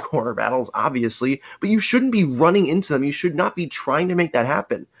 have your corner battles, obviously, but you shouldn't be running into them. You should not be trying to make that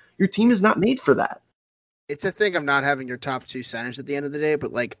happen. Your team is not made for that. It's a thing of not having your top two centers at the end of the day,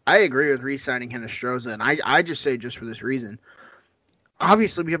 but I agree with re-signing Hinostroza, and I just say just for this reason.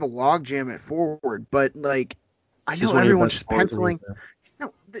 Obviously, we have a logjam at forward, but I know everyone's penciling.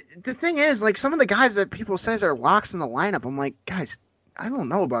 No, the thing is, some of the guys that people say are locks in the lineup, I'm like, guys, I don't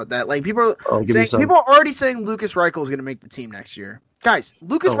know about that. People are already saying Lucas Reichel is going to make the team next year. Guys,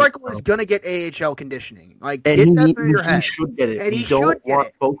 Lucas Reichel is going to get AHL conditioning. Get that through your head. He should get it. And he should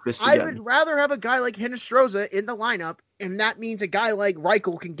get it. I would rather have a guy like Hinostroza in the lineup, and that means a guy like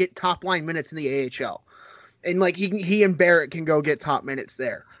Reichel can get top line minutes in the AHL. And he and Barrett can go get top minutes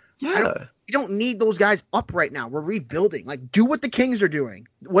there. Yeah. You don't need those guys up right now. We're rebuilding. Do what the Kings are doing.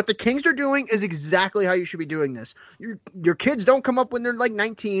 What the Kings are doing is exactly how you should be doing this. Your kids don't come up when they're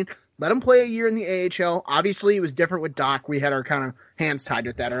 19. Let them play a year in the AHL. Obviously, it was different with Doc. We had our kind of hands tied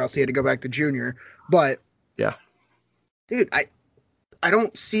with that, or else he had to go back to junior. But yeah, dude, I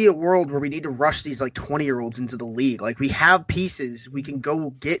don't see a world where we need to rush these 20-year-olds into the league. We have pieces. We can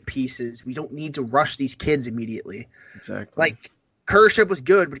go get pieces. We don't need to rush these kids immediately. Exactly. Kurashev was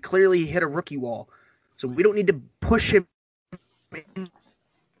good, but clearly he hit a rookie wall. So we don't need to push him into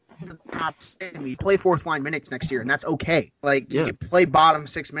the top 6. We play fourth line minutes next year, and that's okay. You can play bottom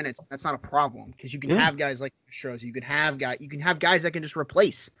 6 minutes. That's not a problem because you can have guys like Stroza. You can have guys that can just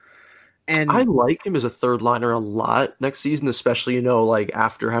replace. And I like him as a third liner a lot next season, especially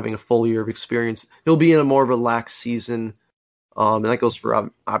after having a full year of experience. He'll be in a more relaxed season. And that goes for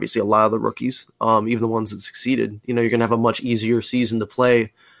obviously a lot of the rookies, even the ones that succeeded. You're going to have a much easier season to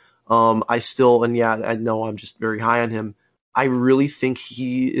play. I know I'm just very high on him. I really think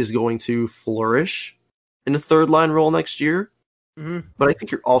he is going to flourish in a third line role next year. Mm-hmm. But I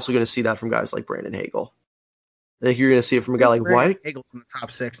think you're also going to see that from guys like Brandon Hagel. I think you're going to see it from a guy like White. Hagel's in the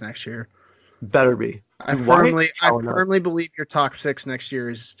top 6 next year. Better be. I firmly believe your top 6 next year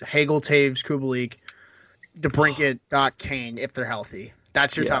is Hagel, Taves, Kubalik, DeBrincat, Kane, if they're healthy.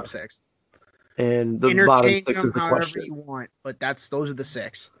 That's your top 6. And the bottom 6 is the however question. you want, but those are the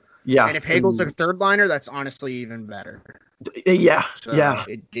 6. Yeah. And if Hagel's a third liner, that's honestly even better. Yeah. So yeah.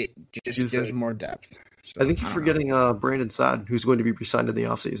 It just gives more depth. So, I think you're forgetting Brandon Saad, who's going to be re-signed in the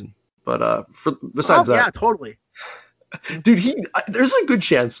offseason. But besides that. Yeah, totally. Dude, there's a good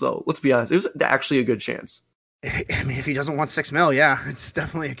chance, though. Let's be honest. There's actually a good chance. I mean, if he doesn't want $6 million, yeah, it's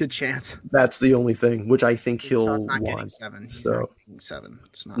definitely a good chance. That's the only thing, which I think he'll it's not want. Getting 7. He's so. not getting 7.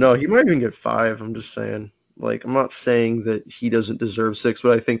 It's not. No, he might even get 5. I'm just saying. Like, I'm not saying that he doesn't deserve 6,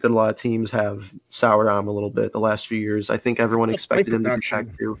 but I think that a lot of teams have soured on him a little bit the last few years. I think everyone expected him to be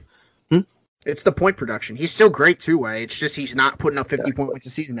back too. It's the point production. He's still great two-way. It's just he's not putting up 50 points a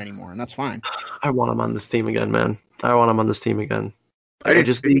season anymore, and that's fine. I want him on this team again, man. I want him on this team again. I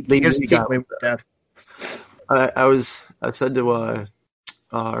just think they just take away depth. I said to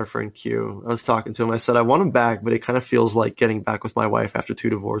our friend Q, I was talking to him. I said I want him back, but it kind of feels like getting back with my wife after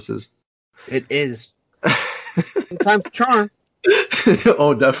 2 divorces. It is. Sometimes charm.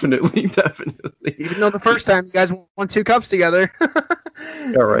 Oh, definitely. Even though the first time you guys won 2 cups together.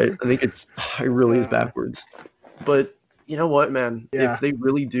 All right. I think it really is backwards. But you know what, man? Yeah. If they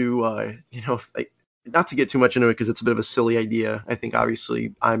really do, not to get too much into it because it's a bit of a silly idea. I think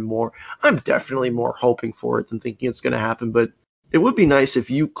obviously I'm definitely more hoping for it than thinking it's going to happen. But it would be nice if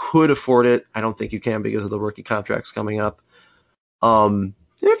you could afford it. I don't think you can because of the rookie contracts coming up.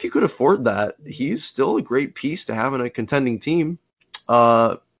 If you could afford that, he's still a great piece to have in a contending team.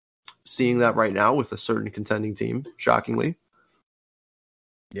 Seeing that right now with a certain contending team, shockingly.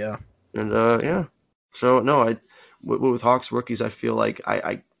 Yeah. And yeah. So no, with Hawks rookies, I feel like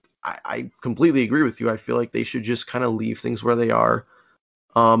I completely agree with you. I feel like they should just kind of leave things where they are.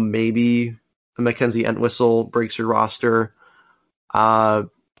 Maybe Mackenzie Entwistle breaks your roster.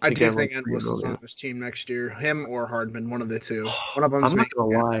 I do think Entwistle's on this team next year. Him or Hardman, one of the two. One of them's I'm not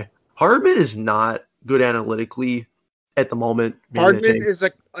going to lie. Hardman is not good analytically at the moment. Hardman is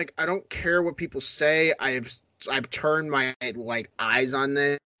like I don't care what people say. I've turned my eyes on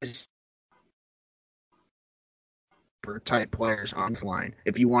this for type players on the line.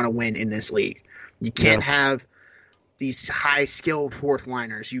 If you want to win in this league, you can't have these high skilled fourth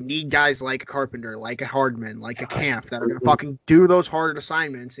liners. You need guys like a Carpenter, like a Hardman, like a Camp that are gonna fucking do those hard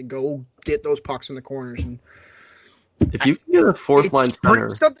assignments and go get those pucks in the corners. And if you can get a fourth line center,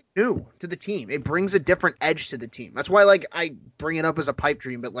 brings something new to the team. It brings a different edge to the team. That's why I bring it up as a pipe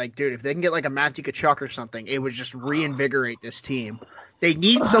dream. But dude, if they can get a Matthew Tkachuk or something, it would just reinvigorate this team. They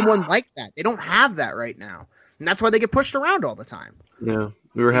need someone like that. They don't have that right now, and that's why they get pushed around all the time. Yeah,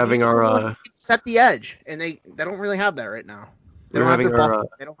 we were having our set the edge, and they don't really have that right now. They don't have their Buffalo,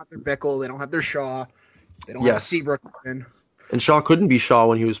 they don't have their Bickle, they don't have their Shaw, they don't have Seabrook. And Shaw couldn't be Shaw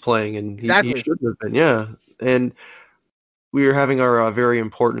when he was playing, and he shouldn't have been. Yeah, and we were having our very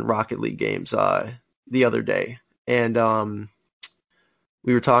important Rocket League games the other day, and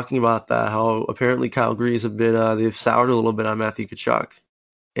we were talking about that, how apparently Calgary is a bit they've soured a little bit on Matthew Tkachuk,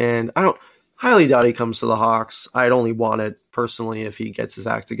 and I don't highly doubt he comes to the Hawks. I'd only want it personally if he gets his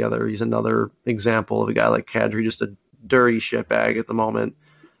act together. He's another example of a guy like Kadri, just a dirty shitbag at the moment.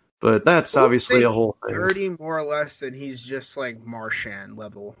 But that's obviously a whole thing. Dirty, more or less, than he's just Marchand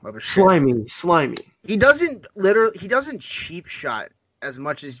level of a slimy. He doesn't cheap shot as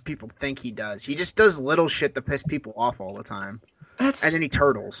much as people think he does. He just does little shit to piss people off all the time. And then he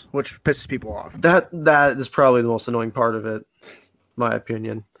turtles, which pisses people off. That is probably the most annoying part of it, my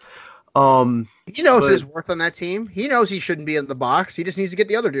opinion. He knows his worth on that team. He knows he shouldn't be in the box. He just needs to get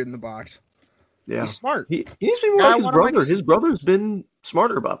the other dude in the box. Yeah, he's smart. He needs to be more like his brother. His brother's been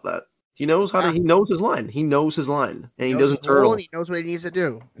smarter about that. He knows how to. He knows his line. He knows his line, and he doesn't turtle. He knows what he needs to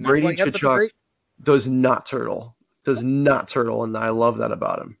do. Brady Tkachuk does not turtle. And I love that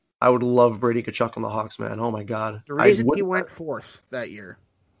about him. I would love Brady Tkachuk on the Hawks, man. Oh my god. The reason he went fourth that year.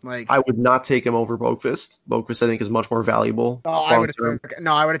 I would not take him over Boqvist. Boqvist, I think, is much more valuable. I would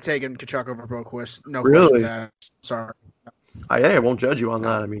have taken Tkachuk over Boqvist. No really? Questions asked. Sorry. I won't judge you on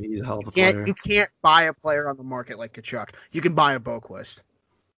that. I mean, he's a hell of a player. You can't buy a player on the market like Tkachuk. You can buy a Boqvist.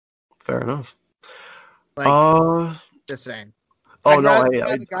 Fair enough. Just saying. Oh,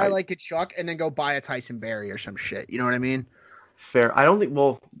 a guy like Tkachuk and then go buy a Tyson Barrie or some shit. You know what I mean? Fair. I don't think.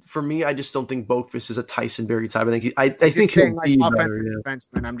 Well, for me, I just don't think Boqvist is a Tyson Barrie type. I think he'll be better.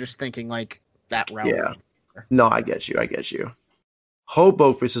 Defenseman. I'm just thinking that realm. Yeah. No, I get you. Hope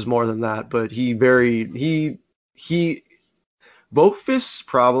Boqvist is more than that, but Boqvist's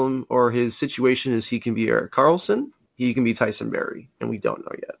problem or his situation is he can be Erik Karlsson, he can be Tyson Barrie, and we don't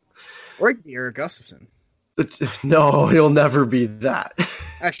know yet. Or he can be Erik Gustafsson. No, he'll never be that.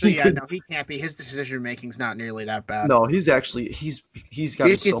 Actually, yeah, no, he can't be. His decision making's not nearly that bad. No, he's got so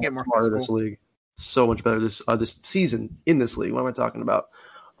much smarter this league, so much better this season in this league. What am I talking about?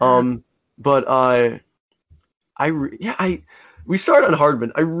 But we start on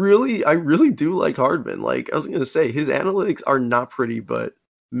Hardman. I really do like Hardman. Like I was gonna say, his analytics are not pretty, but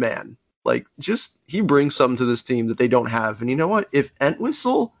man, like just he brings something to this team that they don't have. And you know what? If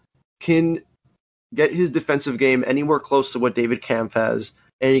Entwistle can get his defensive game anywhere close to what David Kampf has,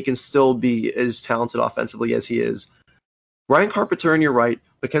 and he can still be as talented offensively as he is. Ryan Carpenter on your right,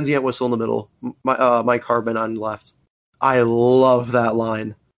 Mackenzie Entwistle in the middle, Mike Hardman on left. I love that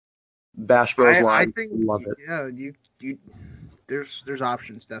line. Bash Bros line. I think, love it. Yeah, you there's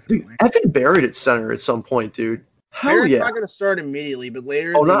options definitely. Dude, Evan Barrett at center at some point, dude. Hell Barrett's yeah. not going to start immediately, but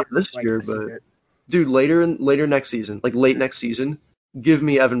later. Oh, not this year, but dude, later next season, like late next season, give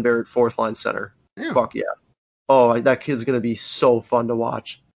me Evan Barrett fourth line center. Yeah. Fuck yeah. Oh, that kid's going to be so fun to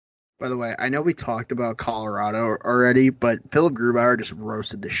watch. By the way, I know we talked about Colorado already, but Philip Grubauer just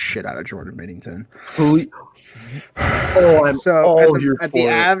roasted the shit out of Jordan Binnington. At the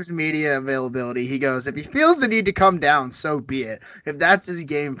Avs media availability, he goes, if he feels the need to come down, so be it. If that's his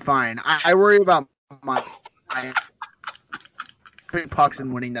game, fine. I worry about my pucks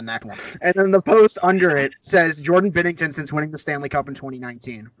and winning the next one. And then the post under it says Jordan Binnington since winning the Stanley Cup in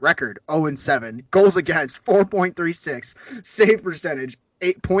 2019. Record 0-7. Goals against 4.36. Save percentage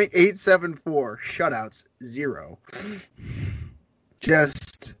 8.874. Shutouts 0.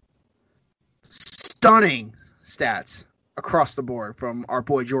 Just stunning stats across the board from our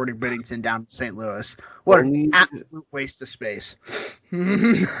boy Jordan Binnington down to St. Louis. What an absolute waste of space.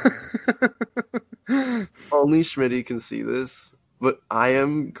 Only Schmitty can see this. But I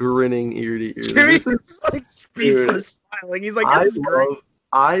am grinning ear to ear. Jimmy's like speechless, smiling. He's like,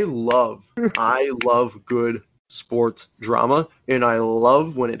 I love good sports drama, and I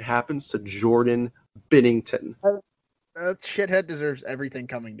love when it happens to Jordan Binnington. That shithead deserves everything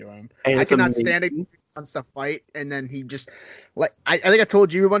coming to him. And I cannot stand it. He wants to fight, and then he just like I think I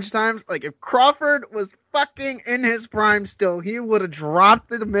told you a bunch of times. Like if Crawford was fucking in his prime still, he would have dropped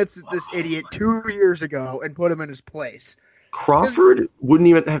the mitts at this idiot 2 years ago and put him in his place. Crawford wouldn't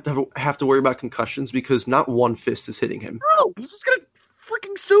even have to worry about concussions because not one fist is hitting him. No, he's just gonna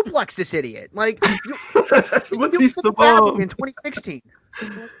freaking suplex this idiot. Like you in 2016.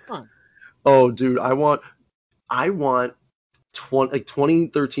 Come on. Oh, dude, I want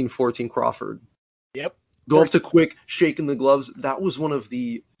 2013-14 Crawford. Yep. Go up to quick, shaking the gloves. That was one of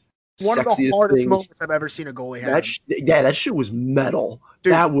the hardest moments I've ever seen a goalie have. That shit was metal.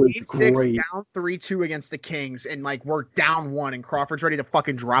 Dude, that was great. Down 3-2 against the Kings, and like we're down 1, and Crawford's ready to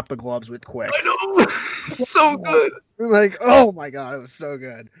fucking drop the gloves with quick. I know. So good. Like, oh my god, it was so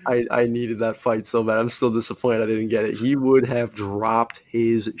good. I needed that fight so bad. I'm still disappointed I didn't get it. He would have dropped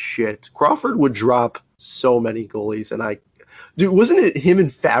his shit. Crawford would drop so many goalies, and dude, wasn't it him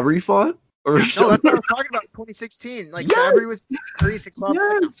and Fabry fought? No, that's what I was talking about. 2016, like yes! Fabry was Grease and Crawford.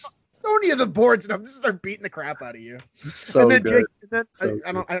 Yes. Don't you the boards and I'm just start beating the crap out of you. So and then good.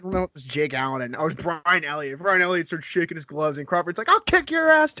 I don't know if it was Jake Allen and I was Brian Elliott. Brian Elliott starts shaking his gloves and Crawford's like, I'll kick your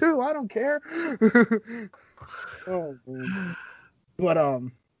ass too. I don't care. Oh man. But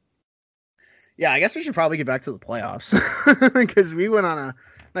yeah, I guess we should probably get back to the playoffs because we went on a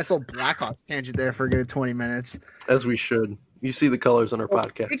nice little Blackhawks tangent there for a good 20 minutes. As we should. You see the colors on our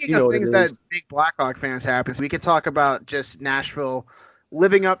podcast. Speaking of things that big Blackhawk fans happen, so we could talk about just Nashville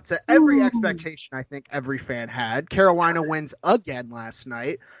living up to every expectation I think every fan had. Carolina wins again last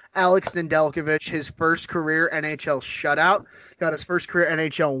night. Alex Nedeljkovic, his first career NHL shutout, got his first career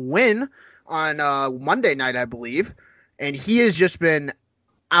NHL win on Monday night, I believe. And he has just been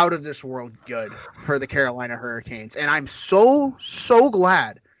out of this world good for the Carolina Hurricanes. And I'm so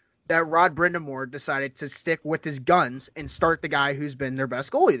glad that Rod Brind'Amour decided to stick with his guns and start the guy who's been their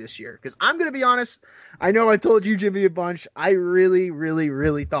best goalie this year. Because I'm going to be honest, I know I told you, Jimmy, a bunch. I really, really,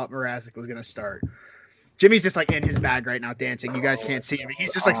 really thought Mrazek was going to start. Jimmy's just like in his bag right now dancing. You guys can't see him.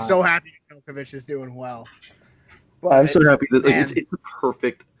 He's just like so happy Nedeljkovic is doing well. But, I'm so happy that it's a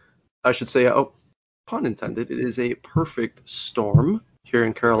perfect, I should say, pun intended, it is a perfect storm here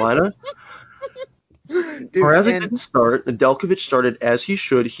in Carolina. Mrazek didn't start. Nedeljkovic started as he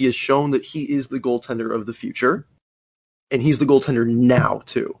should. He has shown that he is the goaltender of the future, and he's the goaltender now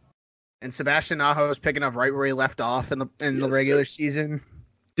too. And Sebastian Aho is picking up right where he left off in the regular season.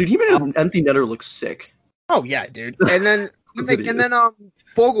 Dude, he made an empty netter look sick. Oh yeah, dude. And then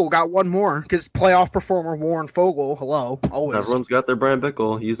Fogle got one more because playoff performer Warren Fogle. Hello, always. Everyone's got their Brian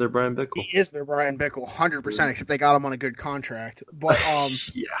Bickle. He's their Brian Bickle. He is their Brian Bickle, 100%. Except they got him on a good contract. But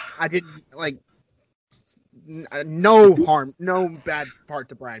yeah, I didn't like. no harm, no bad part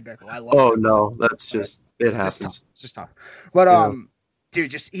to Brian Bickle. I love. Oh no, that's just it happens. It's just tough. But dude,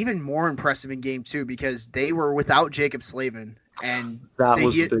 just even more impressive in game 2 because they were without Jacob Slavin, and that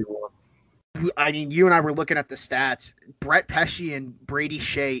was a big one. I mean, you and I were looking at the stats. Brett Pesce and Brady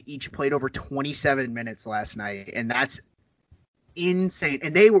Shea each played over 27 minutes last night, and that's insane.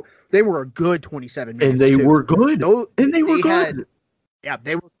 And they were a good 27 minutes. And they were good. They were good.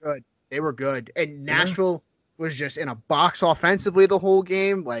 They were good. They were good. And Nashville was just in a box offensively the whole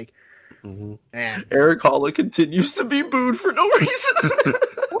game. Like, man, Eric Holla continues to be booed for no reason.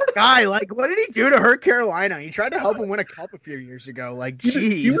 Poor guy. Like, what did he do to hurt Carolina? He tried to help him win a cup a few years ago. Like,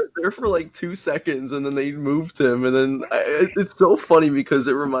 jeez. He was there for like 2 seconds, and then they moved him. And then it's so funny because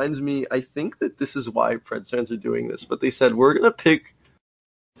it reminds me, I think that this is why Preds fans are doing this, but they said, we're going to pick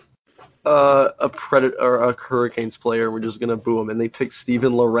a Predator or a Hurricanes player, and we're just going to boo him. And they picked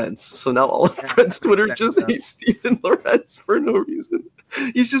Steven Lorentz. So now all of Preds Twitter just hates Steven Lorentz for no reason.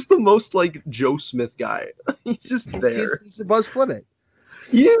 He's just the most like Joe Smith guy. He's just there. He's the Buzz Flibbit.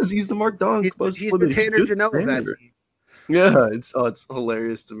 He is. He's the Mark Don. He's the Tanner Janot of that team. Yeah, it's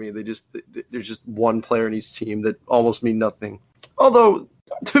hilarious to me. There's just one player in each team that almost mean nothing. Although,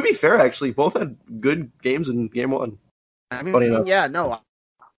 to be fair, actually, both had good games in game 1. I mean, yeah, no.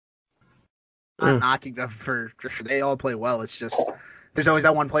 I'm not knocking them for sure. They all play well. It's just there's always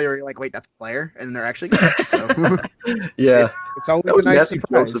that one player where you're like, wait, that's a player, and they're actually good. So, yeah, it's always a nice Matthew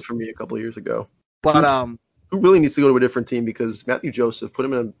surprise. Joseph for me a couple of years ago. But who really needs to go to a different team because Matthew Joseph, put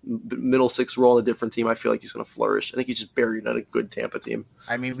him in a middle 6 role in a different team, I feel like he's going to flourish. I think he's just buried in a good Tampa team.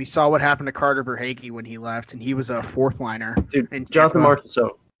 I mean, we saw what happened to Carter Verhaeghe when he left, and he was a 4th liner. Dude, Jonathan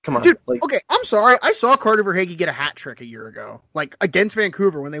Marchessault. Come on. Dude, okay, I'm sorry. I saw Carter Verhaeghe get a hat trick a year ago, like against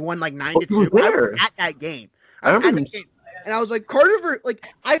Vancouver when they won like 9-2. I was at that game. And I was like,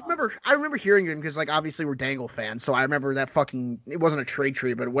 I remember hearing him because like obviously we're Dangle fans, so I remember that it wasn't a trade,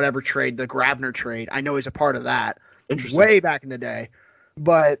 but whatever trade, the Grabner trade. I know he's a part of that. Way back in the day.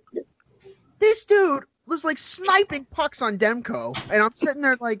 But this dude was like sniping pucks on Demko, and I'm sitting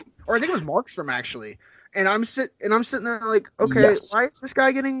there like, or I think it was Markstrom actually. And I'm sitting there like, okay, why is this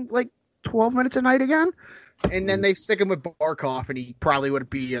guy getting like 12 minutes a night again? And then they stick him with Barkov, and he probably would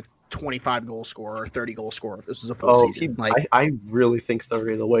be a 25 goal scorer or 30 goal scorer if this is a full season. I really think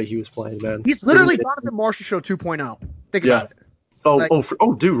 30 the way he was playing, man. He's literally Jonathan Marchessault 2.0. Think about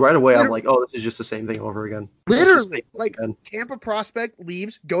it. Dude, right away I'm like, this is just the same thing over again. Literally, like Tampa prospect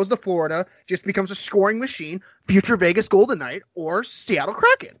leaves, goes to Florida, just becomes a scoring machine, future Vegas Golden Knight or Seattle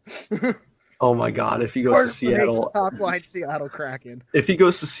Kraken. Oh my God! If he goes to Seattle, top line Seattle Kraken. If he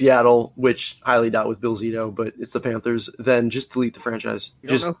goes to Seattle, which I highly doubt with Bill Zito, but it's the Panthers, then just delete the franchise. You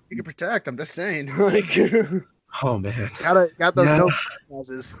don't know who you can protect. I'm just saying. Like, oh man, got those no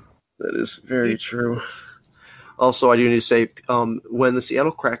clauses. That is very true. Also, I do need to say, when the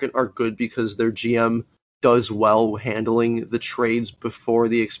Seattle Kraken are good because their GM does well handling the trades before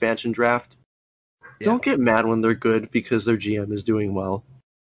the expansion draft, don't get mad when they're good because their GM is doing well.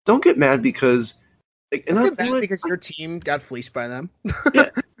 Don't get mad because your team got fleeced by them.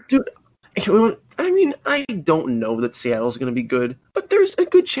 Yeah, dude. I mean, I don't know that Seattle's going to be good, but there's a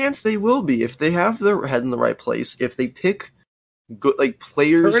good chance they will be if they have their head in the right place. If they pick good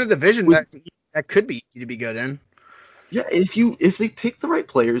players, they're in a division that could be easy to be good in. Yeah, if they pick the right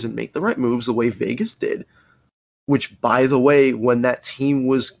players and make the right moves the way Vegas did, which by the way, when that team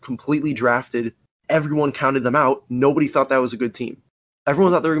was completely drafted, everyone counted them out. Nobody thought that was a good team.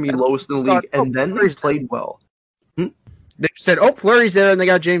 Everyone thought they were going to be lowest in the league, and then they played well. They said, Fleury's there, and they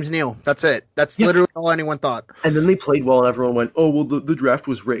got James Neal. That's it. That's literally all anyone thought. And then they played well, and everyone went, the draft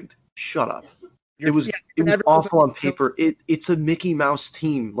was rigged. Shut up. It was awful on paper. It's a Mickey Mouse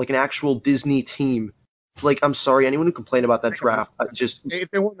team, like an actual Disney team. Like, I'm sorry, anyone who complained about that draft,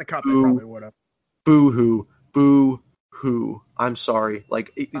 if they won the cup, they probably would have. Boo-hoo. Boo-hoo. I'm sorry.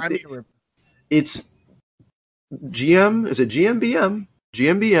 Like, it's GM, is it GMBM?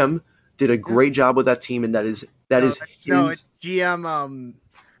 GMBM did a great job with that team, and it's GM.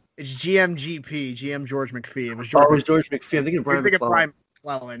 It's GMGP, GM George McPhee. It was George McPhee. I'm thinking of Brian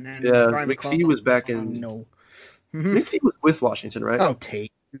McClellan. Yeah, Brian McPhee was back in. No, McPhee was with Washington, right? Oh,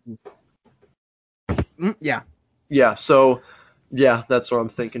 Tate. Yeah. Yeah. So, yeah, that's what I'm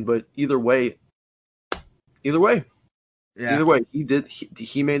thinking. But either way, he did.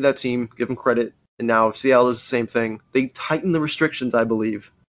 He made that team. Give him credit. And now if Seattle does the same thing, they tightened the restrictions, I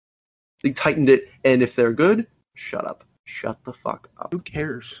believe. They tightened it, and if they're good, shut up. Shut the fuck up. Who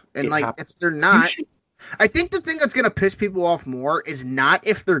cares? And if they're not, I think the thing that's gonna piss people off more is not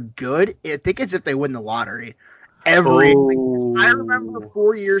if they're good. I think it's if they win the lottery. I remember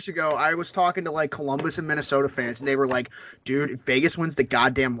 4 years ago, I was talking to like Columbus and Minnesota fans, and they were like, dude, if Vegas wins the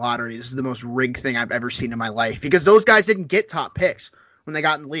goddamn lottery, this is the most rigged thing I've ever seen in my life. Because those guys didn't get top picks when they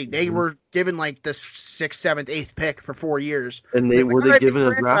got in the league. They were given like the 6th, 7th, 8th pick for 4 years. And they were given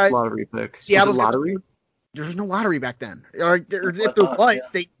a draft lottery pick? Seattle's lottery? There was no lottery back then. Or if there was,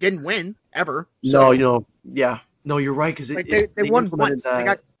 they didn't win ever. So. No, No, you're right, because like they won once. They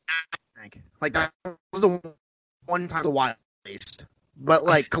got, like, that was the one time the Wild least. But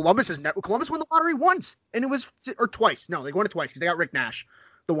like Columbus won the lottery once, and it was twice. No, they won it twice because they got Rick Nash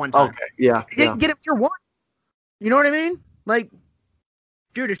the one time. Okay, yeah. They didn't get him year one. You know what I mean? Like,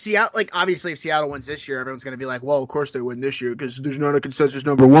 dude, if Seattle, like, obviously if Seattle wins this year, everyone's gonna be like, well, of course they win this year because there's not a consensus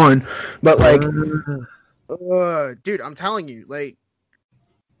number one. But like, dude, I'm telling you, like,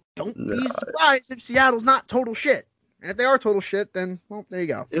 don't be surprised if Seattle's not total shit. And if they are total shit, then, well, there you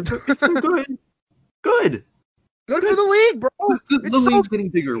go. It's good. Good. Good for the league, bro. The league's getting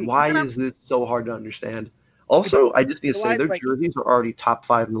bigger. Why is this so hard to understand? Also, I just need to say their jerseys are already top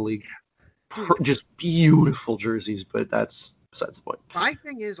 5 in the league. Just beautiful jerseys, but that's besides the point. My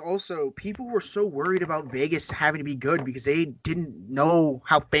thing is also, people were so worried about Vegas having to be good because they didn't know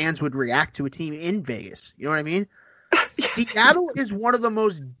how fans would react to a team in Vegas. You know what I mean? Seattle is one of the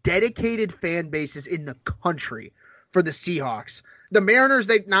most dedicated fan bases in the country for the Seahawks. The Mariners,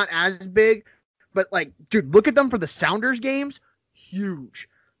 they're not as big. But, like, dude, look at them for the Sounders games. Huge.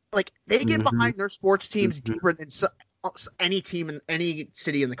 Like, they get behind their sports teams deeper than any team in any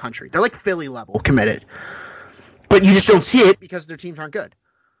city in the country. They're like Philly level committed. But you just don't see it because their teams aren't good.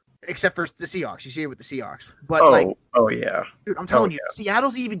 Except for the Seahawks. You see it with the Seahawks. But, yeah. Dude, I'm telling you,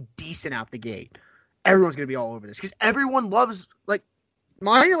 Seattle's even decent out the gate. Everyone's going to be all over this. Because everyone loves, like,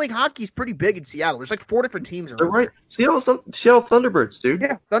 minor league hockey is pretty big in Seattle. There's like 4 different teams around. They're right. Seattle Thunderbirds, dude.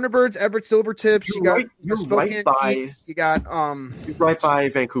 Yeah, Thunderbirds, Everett Silvertips. You're right by. Peaks, you got You're right by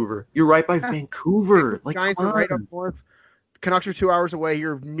Vancouver. You're right by Vancouver. Like, Giants are right up north. Canucks are 2 hours away.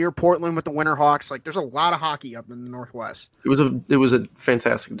 You're near Portland with the Winterhawks. Like, there's a lot of hockey up in the Northwest. It was a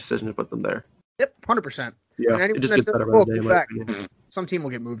fantastic decision to put them there. Yep, 100%. Yeah, it just gets better by the day, in my opinion. Some team will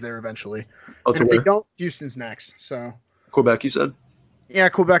get moved there eventually. And if they don't, Houston's next. So Quebec, you said? Yeah,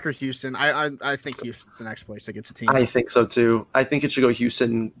 Quebec or Houston. I think Houston's the next place that gets a team. I think so too. I think it should go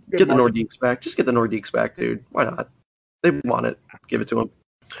Houston. Get the Nordiques back. Just get the Nordiques back, dude. Why not? They want it. Give it to them.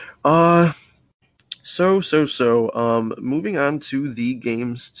 Moving on to the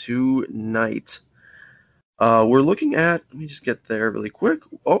games tonight. We're looking at. Let me just get there really quick.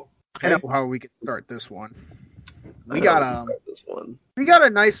 Oh, okay. I know how we can start this one. We got a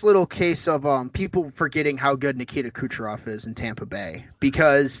nice little case of people forgetting how good Nikita Kucherov is in Tampa Bay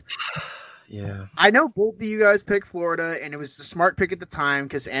because I know both of you guys picked Florida and it was the smart pick at the time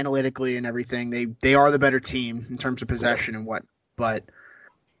because analytically and everything they are the better team in terms of possession and what. But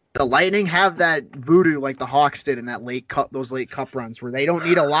the Lightning have that voodoo like the Hawks did in that those late cup runs where they don't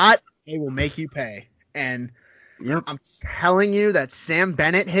need a lot, they will make you pay. And I'm telling you that Sam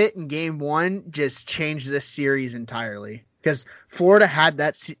Bennett hit in Game 1 just changed this series entirely because Florida had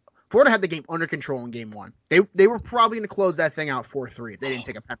the game under control in Game 1. They were probably going to close that thing out 4-3 if they didn't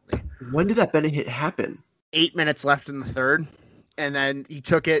take a penalty. When did that Bennett hit happen? 8 minutes left in the third, and then he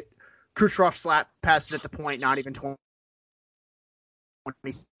took it. Kucherov passes at the point, not even 20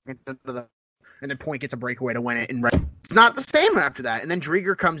 seconds into the, and then Point gets a breakaway to win it. And it's not the same after that. And then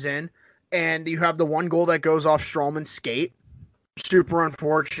Drieger comes in. And you have the one goal that goes off Stroman's skate. Super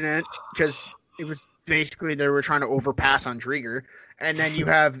unfortunate because it was basically they were trying to overpass on Drieger. And then you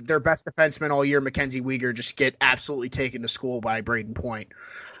have their best defenseman all year, Mackenzie Weegar, just get absolutely taken to school by Braden Point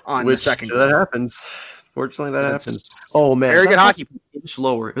on the second goal. That happens. Fortunately, that happens. Oh, man. Very good hockey. Inch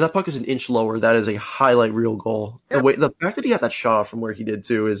lower. If that puck is an inch lower, that is a highlight reel goal. Yeah. The fact that he got that shot off from where he did,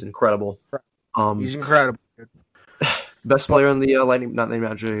 too, is incredible. He's incredible. Best player on the Lightning, not named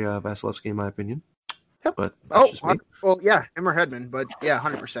Andrei Vasilevsky, in my opinion. Yep. But him or Hedman, but yeah,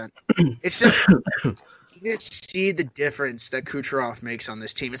 100%. It's just you just see the difference that Kucherov makes on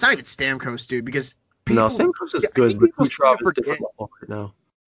this team. It's not even Stamkos, dude, because Stamkos is good, but Kucherov is different level right now.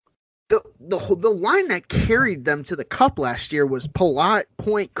 The line that carried them to the Cup last year was Palat,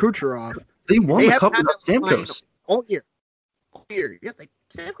 Point, Kucherov. They won the Cup without Stamkos all year. Yeah,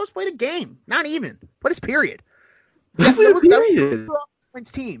 Stamkos played a game, not even. What is period? That was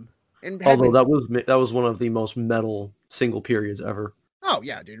team. Although that was one of the most metal single periods ever. Oh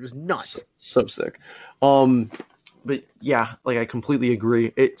yeah, dude, it was nuts. So sick. But yeah, like I completely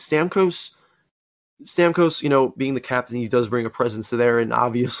agree. Stamkos, being the captain, he does bring a presence to there, and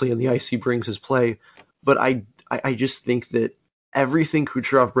obviously on the ice he brings his play. But I just think that everything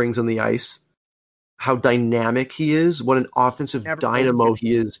Kucherov brings on the ice, how dynamic he is, what an offensive dynamo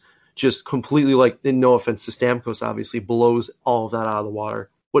he is. Just completely, like, and no offense to Stamkos, obviously blows all of that out of the water.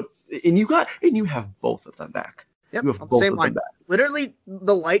 And you have both of them back. Yep, you have both same of line. them back. Literally,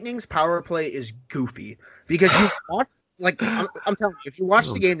 the Lightning's power play is goofy because you watch. Like, I'm telling you, if you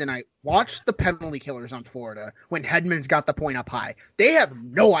watch the game tonight, watch the penalty killers on Florida when Hedman's got the point up high. They have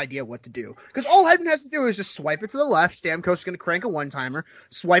no idea what to do. Because all Hedman has to do is just swipe it to the left. Stamkos is going to crank a one-timer.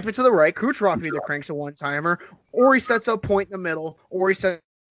 Swipe it to the right. Kucherov either cranks a one-timer, or he sets up point in the middle, or he sets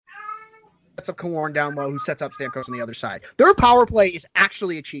up Killorn down low, who sets up Stamkos on the other side. Their power play is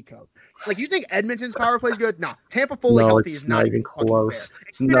actually a cheat code. Like, you think Edmonton's power play is good? No. Tampa fully healthy is not even close.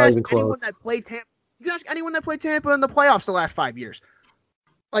 It's not even close. You can ask anyone that played Tampa in the playoffs the last 5 years.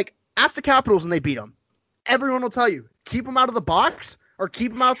 Like, ask the Capitals and they beat them. Everyone will tell you, keep them out of the box or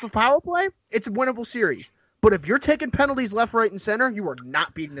keep them out of the power play, it's a winnable series. But if you're taking penalties left, right, and center, you are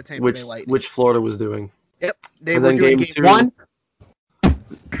not beating the Tampa Bay Lightning. Which Florida was doing. Yep. They were doing game 1.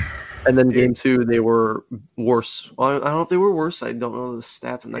 And then game 2, they were worse. Well, I don't know if they were worse. I don't know the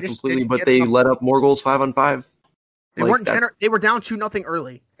stats on that completely, but they let up more goals 5-on-5. They weren't. They were down 2-0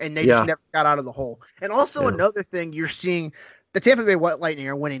 early, and they just never got out of the hole. And also another thing, you're seeing the Tampa Bay Lightning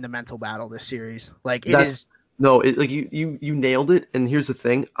are winning the mental battle this series. Like you nailed it. And here's the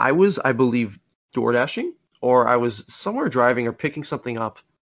thing: I believe, DoorDashing, or I was somewhere driving or picking something up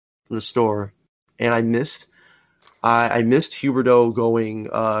from the store, and I missed Huberdeau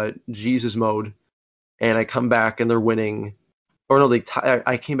going Jesus mode, and I come back and they're winning. Or no,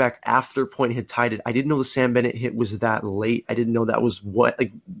 I came back after Point had tied it. I didn't know the Sam Bennett hit was that late. I didn't know that was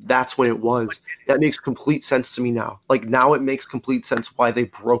that's when it was. That makes complete sense to me now. Like, now it makes complete sense why they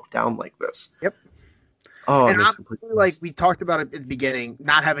broke down like this. Yep. Oh, and obviously, like we talked about it at the beginning,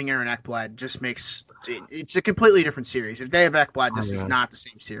 not having Aaron Ekblad just makes it's a completely different series. If they have Ekblad, this is not the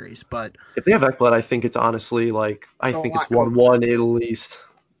same series. But if they have Ekblad, I think it's honestly like I think it's 1-1 at least.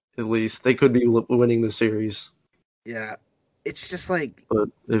 At least they could be winning the series. Yeah. It's just like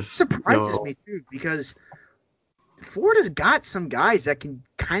it surprises me too, because Florida's got some guys that can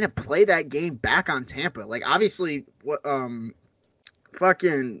kind of play that game back on Tampa. Like, obviously, what's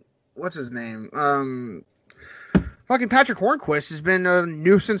his name? Fucking Patrick Hornquist has been a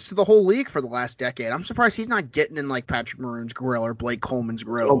nuisance to the whole league for the last decade. I'm surprised he's not getting in like Patrick Maroon's grill or Blake Coleman's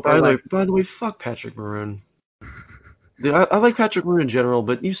grill. Oh, by the way, fuck Patrick Maroon. Dude, I like Patrick Maroon in general,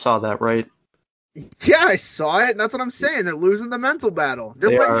 but you saw that, right? Yeah, I saw it, and that's what I'm saying. They're losing the mental battle.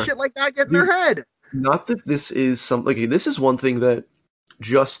 They're letting shit like that get in their head. Not that this is this is one thing that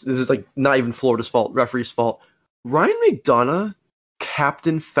this is like not even Florida's fault, referee's fault. Ryan McDonough,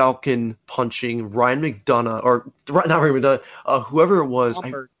 Captain Falcon punching Ryan McDonough, or not Ryan McDonough, whoever it was.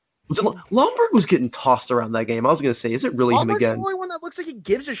 Lomberg was getting tossed around that game. I was going to say, is it really him again? The only one that looks like he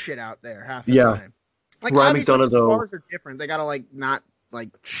gives a shit out there half the time. Like, Ryan obviously McDonough, the stars are different. They got to not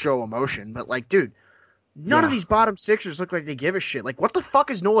show emotion, but dude, none of these bottom sixers look like they give a shit. Like, what the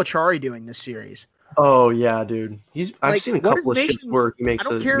fuck is Noah Chari doing this series? Oh yeah, dude. I've seen a couple of shifts where he makes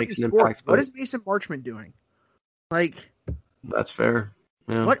an impact. What is Mason Marchment doing? That's fair.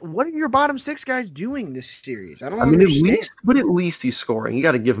 Yeah. What are your bottom six guys doing this series? I don't understand. At least he's scoring. You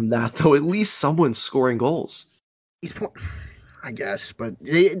got to give him that though. At least someone's scoring goals. I guess, but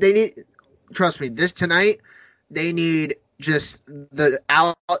they need. Trust me, tonight they need just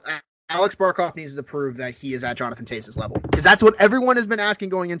Alex Barkov needs to prove that he is at Jonathan Toews' level, because that's what everyone has been asking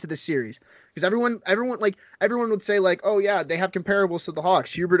going into this series. Because everyone would say oh yeah, they have comparables to the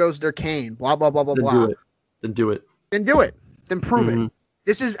Hawks. Huberdeau's their Kane. Blah blah blah blah blah. Then do it. Then prove it.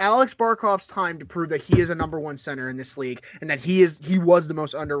 This is Alex Barkov's time to prove that he is a number one center in this league, and that he was the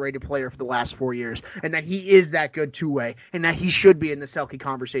most underrated player for the last 4 years, and that he is that good two-way, and that he should be in the Selke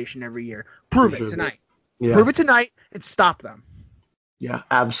conversation every year. Prove it tonight. Yeah. Prove it tonight and stop them. Yeah,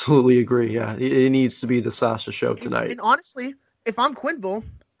 absolutely agree. Yeah, it needs to be the Sasha show tonight. And honestly, if I'm Quenneville,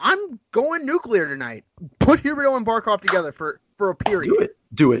 I'm going nuclear tonight. Put Huberdeau and Barkov together for a period.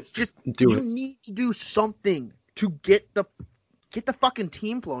 Do it. You need to do something to get the fucking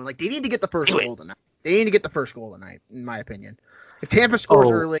team flowing. They need to get the first goal tonight. In my opinion. If Tampa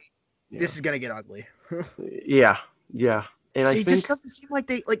scores early, this is gonna get ugly. Yeah. And I think it just doesn't seem like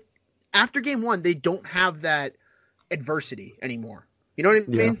they after game 1 they don't have that adversity anymore. You know what I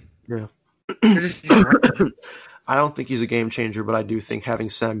mean? Yeah. I don't think he's a game changer, but I do think having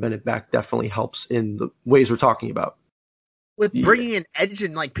Sam Bennett back definitely helps in the ways we're talking about. With bringing in edge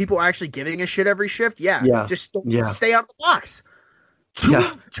and people actually giving a shit every shift, just stay out of the box.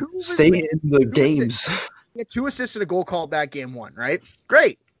 Stay in the games. He had 2 assists and a goal called back game 1, right?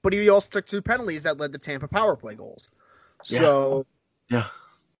 Great. But he also took 2 penalties that led to Tampa power play goals. So,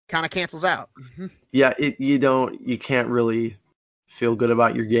 kind of cancels out. Yeah, you can't really feel good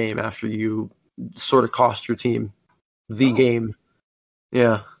about your game after you sort of cost your team the game.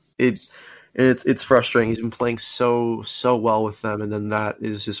 Yeah, it's frustrating. He's been playing so well with them, and then that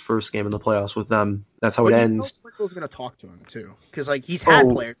is his first game in the playoffs with them. That's how it ends. Quinville's going to talk to him too, because like he's had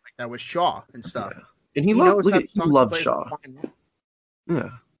players like that with Shaw and stuff, and he loves Shaw. Yeah,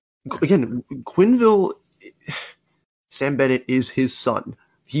 again, Quinville, Sam Bennett is his son.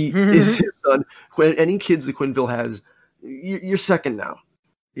 He is his son. When any kids that Quinville has, you're second now.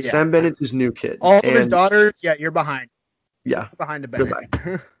 Yeah. Sam Bennett's his new kid. All of his daughters, you're behind. Yeah, you're behind the Bennett.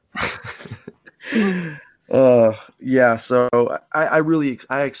 So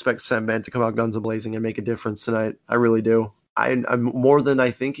I expect Sam Bennett to come out guns a-blazing and make a difference tonight. I really do. I'm more than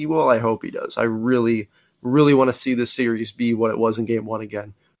I think he will. I hope he does. I really want to see this series be what it was in Game 1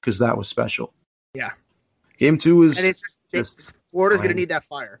 again, because that was special. Yeah. Game 2 is... And it's Florida's going to need that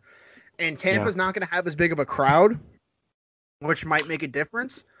fire. And Tampa's not going to have as big of a crowd, which might make a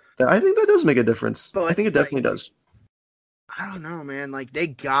difference. I think that does make a difference. But I think it definitely does. I don't know, man. Like, they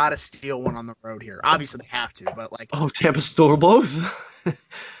got to steal one on the road here. Obviously, they have to, but like... Oh, Tampa stole both?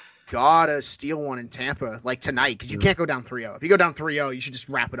 Gotta steal one in Tampa, like tonight, because you can't go down 3-0. If you go down 3-0, you should just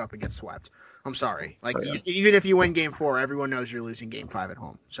wrap it up and get swept. I'm sorry. Like, even if you win Game 4, everyone knows you're losing Game 5 at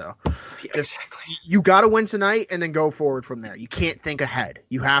home. So, you got to win tonight and then go forward from there. You can't think ahead.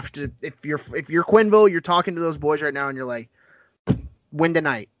 You have to. If you're Quinville, you're talking to those boys right now, and you're like, win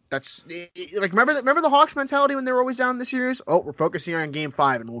tonight. That's like remember the Hawks mentality when they were always down in the series. Oh, we're focusing on Game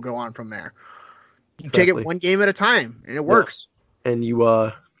 5, and we'll go on from there. You take it one game at a time, and it works. And you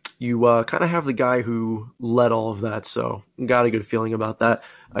kind of have the guy who led all of that, so got a good feeling about that.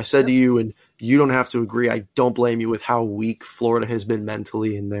 I said to you, and you don't have to agree, I don't blame you with how weak Florida has been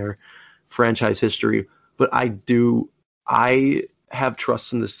mentally in their franchise history, but I have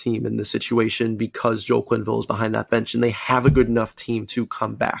trust in this team in this situation because Joel Quinville is behind that bench, and they have a good enough team to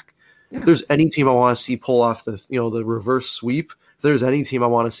come back. Yeah. If there's any team I want to see pull off the reverse sweep, if there's any team I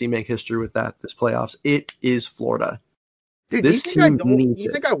want to see make history with this playoffs, it is Florida. Dude, do you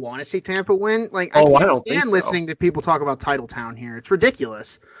think I want to see Tampa win? Like, I can't stand listening to people talk about Titletown here. It's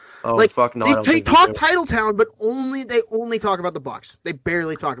ridiculous. Oh, like, fuck no. They talk Titletown, but they only talk about the Bucks. They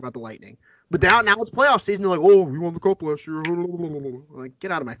barely talk about the Lightning. But now it's playoff season. They're like, oh, we won the cup last year. Like, get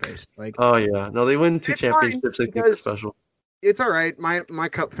out of my face. Like, oh yeah, no, they win 2 championships. They think it's special. It's all right. My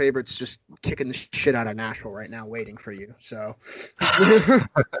cup favorite's just kicking the shit out of Nashville right now, waiting for you. So.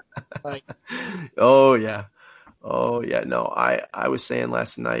 Like, oh yeah. Oh, yeah, no, I was saying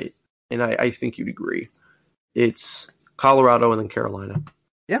last night, and I think you'd agree, it's Colorado and then Carolina.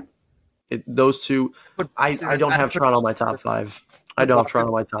 Yeah. Those two, I don't have Toronto on my top 5. I don't have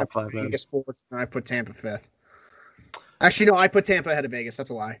Toronto on my top 5, man. Vegas 4th, and I put Tampa 5th. Actually, no, I put Tampa ahead of Vegas.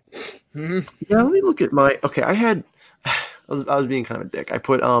 That's a lie. Yeah, let me look at I was being kind of a dick. I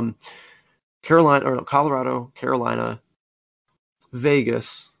put Colorado, Carolina,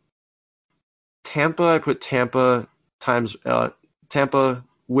 Vegas, Tampa. I put Tampa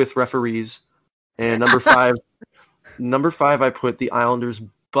with referees, and number 5 I put the Islanders.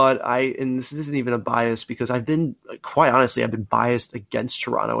 But and this isn't even a bias because quite honestly, I've been biased against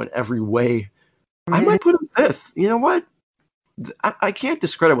Toronto in every way. I might put them 5th. You know what? I can't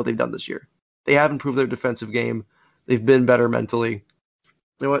discredit what they've done this year. They have improved their defensive game. They've been better mentally. You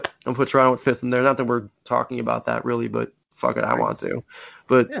know what? I'll put Toronto at 5th in there. Not that we're talking about that really, but fuck it, I want to.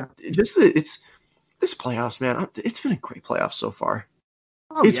 But just it's this playoffs, man. It's been a great playoffs so far.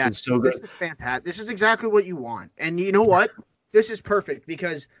 Oh, it's been so good. This is fantastic. This is exactly what you want. And you know what? This is perfect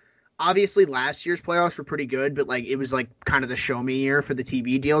because obviously last year's playoffs were pretty good, but like it was like kind of the show me year for the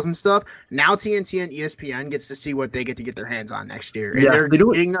TV deals and stuff. Now TNT and ESPN gets to see what they get to get their hands on next year. And they're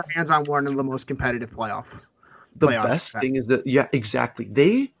getting their hands on one of the most competitive playoffs. The best thing is that exactly.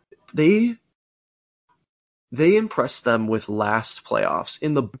 They impressed them with last playoffs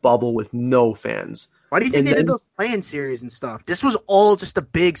in the bubble with no fans. Why do you think they did those play-in series and stuff? This was all just a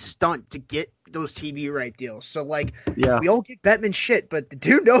big stunt to get those TV right deals. So, like, we all get Bettman shit, but the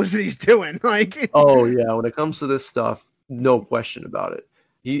dude knows what he's doing. Like, oh, yeah, when it comes to this stuff, no question about it.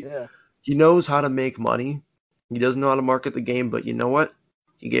 He knows how to make money. He doesn't know how to market the game, but you know what?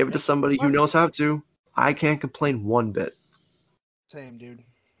 He gave it to somebody who knows how to. I can't complain one bit. Same, dude.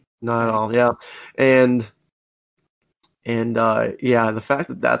 Not at all, yeah. And the fact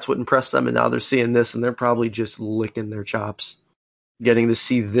that that's what impressed them, and now they're seeing this, and they're probably just licking their chops, getting to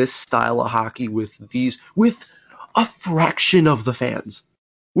see this style of hockey with a fraction of the fans.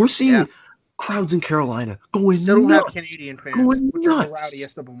 We're seeing crowds in Carolina going nuts. Still don't have Canadian fans, which are the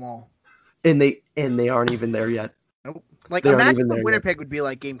rowdiest of them all. And they aren't even there yet. Nope. Like, imagine if Winnipeg would be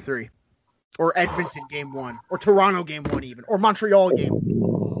like Game 3, or Edmonton Game 1, or Toronto Game 1 even, or Montreal Game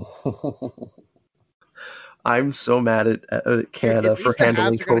 1. I'm so mad at Canada for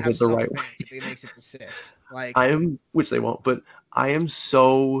handling COVID the right way. If it makes it to 6. Like, which they won't, but I'm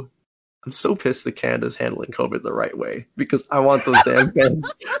so pissed that Canada's handling COVID the right way because I want those damn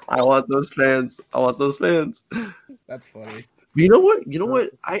fans. I want those fans. That's funny. You know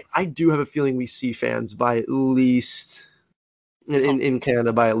what? I do have a feeling we see fans by at least in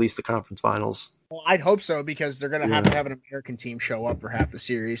Canada by at least the conference finals. Well, I'd hope so because they're gonna have to have an American team show up for half the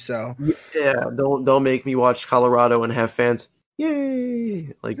series. So yeah, don't make me watch Colorado and have fans.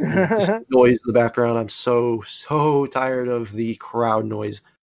 Yay! Like noise in the background. I'm so tired of the crowd noise.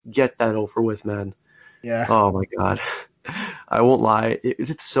 Get that over with, man. Yeah. Oh my god. I won't lie.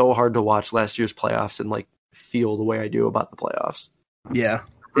 It's so hard to watch last year's playoffs and like feel the way I do about the playoffs. Yeah.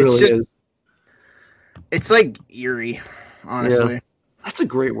 It really is. It's like eerie, honestly. Yeah. That's a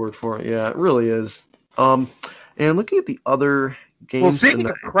great word for it. Yeah, it really is. And looking at the other games. Well, speaking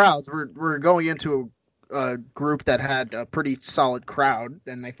of crowds, we're going into a group that had a pretty solid crowd,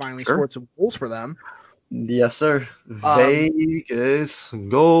 and they finally scored some goals for them. Yes, sir. Vegas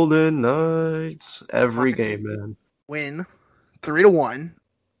Golden Knights. Every game, man. Win 3-1,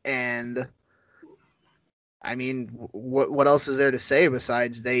 and I mean, what else is there to say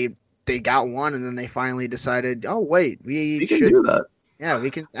besides they got one, and then they finally decided, oh wait, we can do that. Yeah,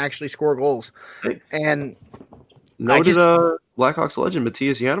 we can actually score goals. Hey. And noted Blackhawks legend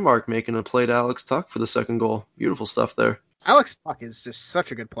Matthias Janmark making a play to Alex Tuch for the second goal. Beautiful stuff there. Alex Tuch is just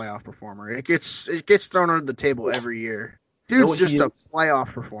such a good playoff performer. It gets thrown under the table every year. Dude's just a playoff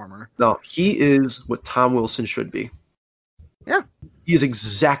performer. No, he is what Tom Wilson should be. Yeah. He is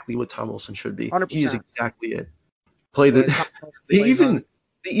exactly what Tom Wilson should be. 100%. He is exactly it. They even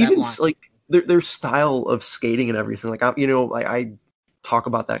like their style of skating and everything. Like I talk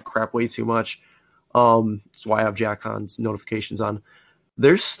about that crap way too much. That's why I have Jack Hahn's notifications on.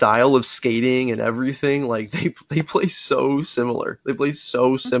 Their style of skating and everything, like they play so similar. They play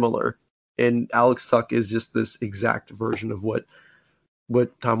so similar. And Alex Tuch is just this exact version of what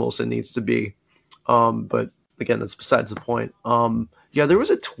Tom Wilson needs to be. But again, that's besides the point. Yeah, there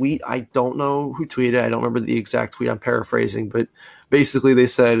was a tweet. I don't know who tweeted it. I don't remember the exact tweet. I'm paraphrasing, but basically they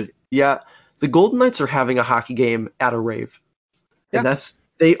said, yeah, the Golden Knights are having a hockey game at a rave. And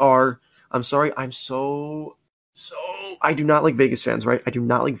they are, I'm sorry, I'm so, I do not like Vegas fans, right? I do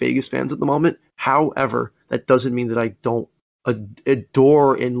not like Vegas fans at the moment. However, that doesn't mean that I don't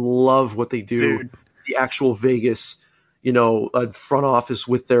adore and love what they do. Dude. The actual Vegas, front office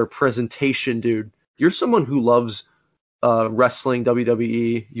with their presentation, dude. You're someone who loves wrestling,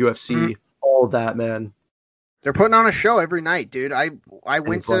 WWE, UFC, all of that, man. They're putting on a show every night, dude. I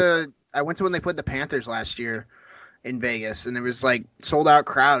went to when they put the Panthers last year in Vegas, and it was like sold out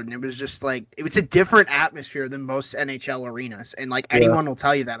crowd, and it was just like it was a different atmosphere than most NHL arenas, and like anyone will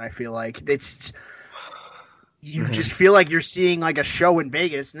tell you that. I feel like you just feel like you're seeing like a show in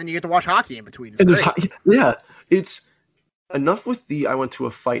Vegas, and then you get to watch hockey in between. It's enough with I went to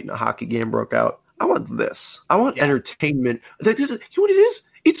a fight and a hockey game broke out. I want this. I want entertainment. You know what it is?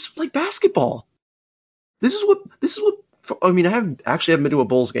 It's like basketball. This is what. I mean, I haven't been to a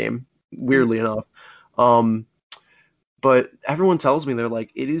Bulls game, weirdly enough. But everyone tells me they're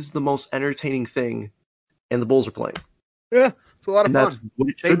like, it is the most entertaining thing, and the Bulls are playing. Yeah, it's a lot of fun. That's what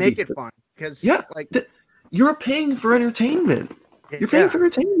it should they make be. it fun because you're paying for entertainment. You're paying for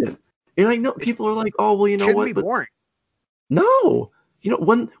entertainment, and I know people are like, oh well, you know what? Shouldn't be boring. No,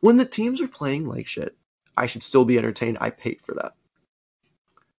 when the teams are playing like shit, I should still be entertained. I paid for that.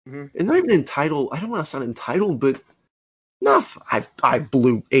 Mm-hmm. And not even entitled. I don't want to sound entitled, but no, I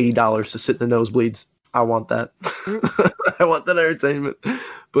blew $80 to sit in the nosebleeds. I want that. I want that entertainment.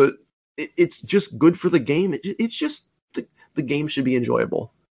 But it's just good for the game. It's just the game should be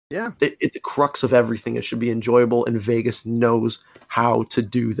enjoyable. Yeah. The crux of everything, it should be enjoyable, and Vegas knows how to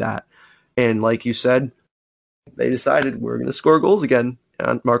do that. And like you said, they decided we're going to score goals again.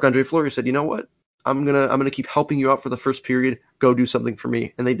 And Marc-Andre Fleury said, you know what? I'm gonna keep helping you out for the first period. Go do something for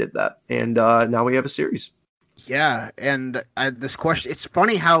me. And they did that. And now we have a series. Yeah, and this question, it's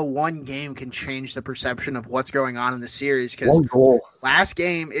funny how one game can change the perception of what's going on in the series, because last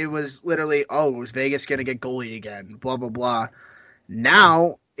game it was literally, was Vegas going to get goalied again, blah, blah, blah.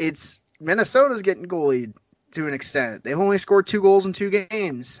 Now it's Minnesota's getting goalied to an extent. They've only scored 2 goals in 2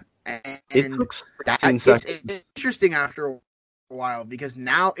 games. And it's interesting after a while, because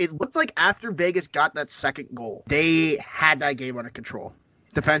now it looks like after Vegas got that second goal, they had that game under control.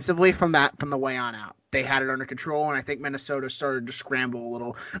 defensively from the way on out. They had it under control, and I think Minnesota started to scramble a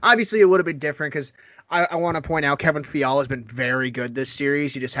little. Obviously, it would have been different because I want to point out Kevin Fiala has been very good this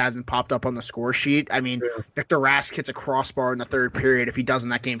series. He just hasn't popped up on the score sheet. I mean, Victor Rask hits a crossbar in the third period. If he doesn't,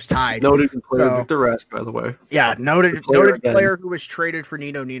 that game's tied. Noted player Victor Rask, by the way. Yeah, noted player who was traded for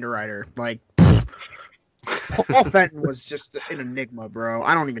Nino Niederreiter. Like, Paul Fenton was just an enigma, bro.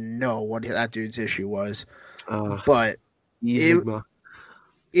 I don't even know what that dude's issue was. But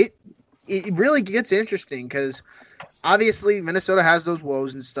it really gets interesting because obviously Minnesota has those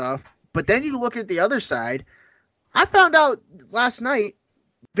woes and stuff. But then you look at the other side. I found out last night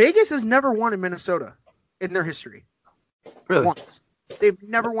Vegas has never won in Minnesota in their history. Really? Once. They've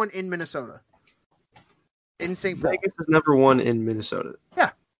never won in Minnesota. In St. Paul. Vegas has never won in Minnesota.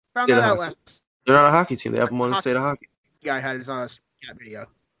 Yeah. Found that out last. They're not a hockey team. They haven't won in the state of hockey. Yeah, I had his cat video.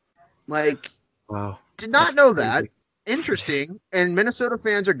 Like, wow. Did not know that. Interesting. And Minnesota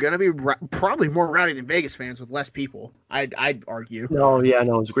fans are going to be probably more rowdy than Vegas fans with less people. I'd argue. No,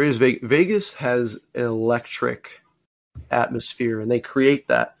 it's great as Vegas has an electric atmosphere, and they create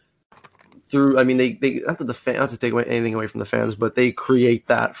that through. I mean, they not to take anything away from the fans, but they create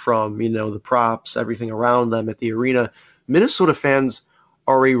that from the props, everything around them at the arena. Minnesota fans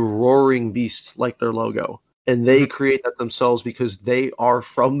are a roaring beast like their logo, and they create that themselves because they are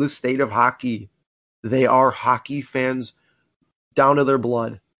from the state of hockey. They are hockey fans down to their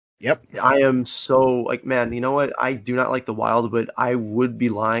blood. Yep. I am so man, you know what? I do not like the Wild, but I would be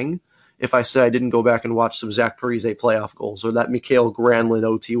lying if I said I didn't go back and watch some Zach Parise playoff goals or that Mikael Granlund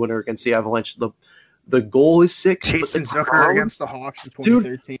OT winner against the Avalanche. The goal is sick. Jason Zucker against the Hawks in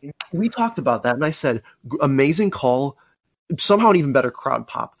 2013. Dude, we talked about that, and I said, amazing call. Somehow an even better crowd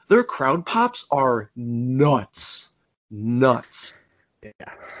pop. Their crowd pops are nuts. Yeah.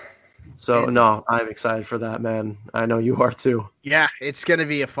 So, no, I'm excited for that, man. I know you are too. Yeah, it's going to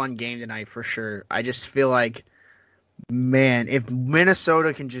be a fun game tonight for sure. I just feel like, man, if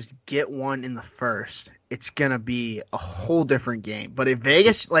Minnesota can just get one in the first, it's going to be a whole different game. But if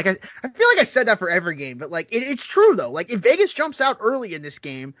Vegas, I feel like I said that for every game, but it's true though. Like if Vegas jumps out early in this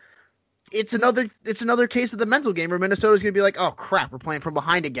game, it's another case of the mental game where Minnesota's going to be like, oh crap, we're playing from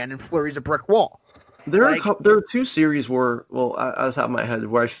behind again, and Fleury's a brick wall. There are two series where, I was out of my head,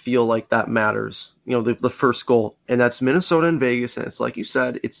 where I feel like that matters. The first goal, and that's Minnesota and Vegas, and it's like you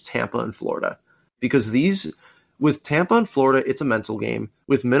said, it's Tampa and Florida. Because with Tampa and Florida, it's a mental game.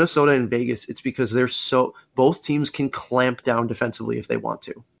 With Minnesota and Vegas, it's because both teams can clamp down defensively if they want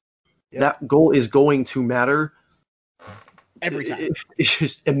to. Yep. That goal is going to matter every time. It's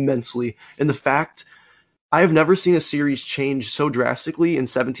just immensely. And the fact, I have never seen a series change so drastically in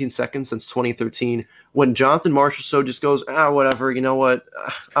 17 seconds since 2013 when Jonathan Marchessault just goes, whatever, you know what?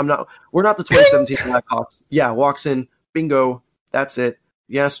 We're not the 2017 Blackhawks. Yeah, walks in, bingo, that's it.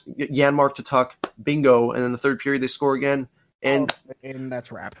 Yes, Janmark to Tuck, bingo, and then the third period they score again. And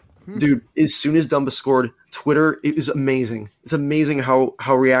that's wrap. Dude, as soon as Dumba scored, Twitter, it is amazing. It's amazing how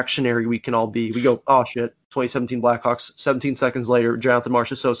reactionary we can all be. We go, oh shit, 2017 Blackhawks. 17 seconds later, Jonathan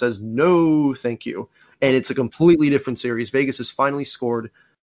Marchessault says, no, thank you. And it's a completely different series. Vegas has finally scored.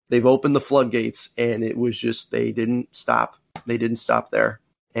 They've opened the floodgates, and it was just they didn't stop. They didn't stop there.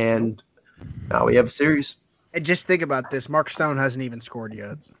 And now we have a series. And just think about this. Mark Stone hasn't even scored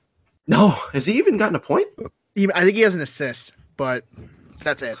yet. No. Has he even gotten a point? I think he has an assist, but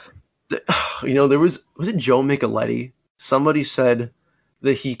that's it. There was it Joe Micheletti? Somebody said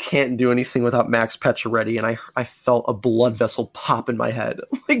that he can't do anything without Max Pacioretty, and I felt a blood vessel pop in my head.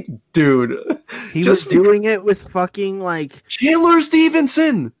 I'm like, dude. He was doing it with fucking, Chandler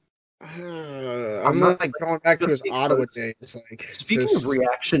Stevenson! I'm not, going back to his Ottawa days. Speaking of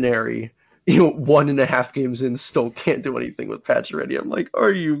reactionary, 1.5 games in, still can't do anything with Pacioretty. I'm like, are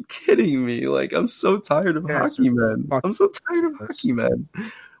you kidding me? I'm so tired of hockey, man. I'm so tired of hockey, man.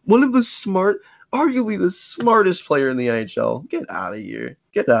 One of arguably the smartest player in the NHL. Get out of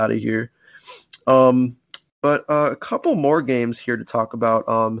here. But a couple more games here to talk about.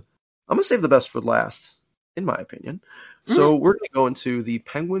 I'm going to save the best for last, in my opinion. Mm-hmm. So we're going to go into the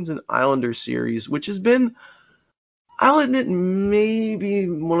Penguins and Islanders series, which has been, I'll admit, maybe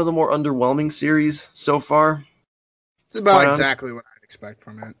one of the more underwhelming series so far. It's about exactly what I'd expect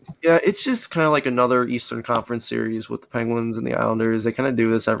from it. Yeah, it's just kind of like another Eastern Conference series with the Penguins and the Islanders. They kind of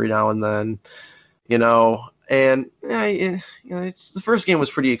do this every now and then, And it's the first game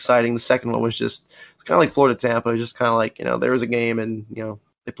was pretty exciting. The second one was it's kind of like Florida Tampa. It was just kind of like there was a game and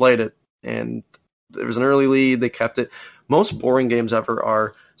they played it and there was an early lead. They kept it. Most boring games ever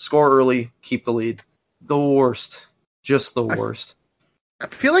are score early, keep the lead. The worst, just the worst. I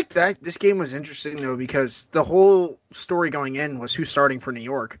feel like this game was interesting though because the whole story going in was who's starting for New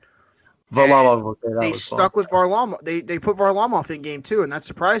York. Varlamov. They stuck with Varlamov. They put Varlamov in game 2, and that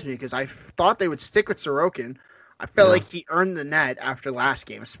surprised me because I thought they would stick with Sorokin. I felt like he earned the net after last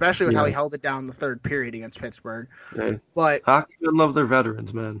game, especially with how he held it down the third period against Pittsburgh. Yeah. But hockey love their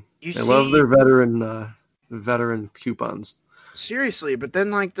veterans, man. They love their veteran coupons. Seriously, but then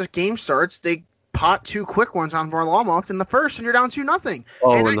like the game starts, they pot 2 quick ones on Varlamov in the first, and you're down 2-0.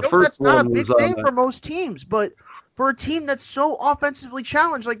 Oh, and I the know first that's not a one big was, thing for most teams, but for a team that's so offensively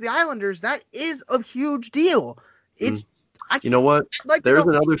challenged like the Islanders, that is a huge deal. It's you know what? There's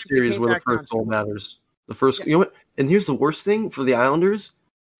another series where the first goal matters. The first, you know what? And here's the worst thing for the Islanders.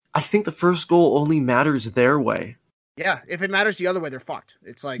 I think the first goal only matters their way. Yeah, if it matters the other way, they're fucked.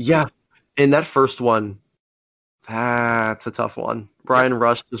 It's like and that first one, that's a tough one. Brian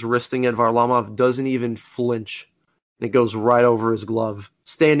Rush is wristing it. Varlamov doesn't even flinch. It goes right over his glove.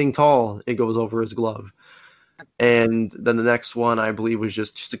 Standing tall, it goes over his glove. And then the next one, I believe, was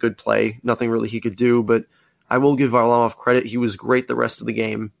just a good play. Nothing really he could do, but I will give Varlamov credit. He was great the rest of the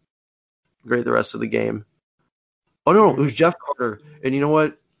game. Oh, no, it was Jeff Carter. And you know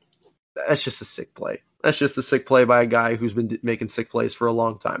what? That's just a sick play. That's just a sick play by a guy who's been making sick plays for a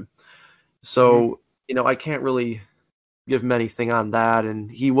long time. So, I can't really give him anything on that.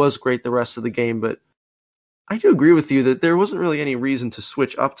 And he was great the rest of the game, but I do agree with you that there wasn't really any reason to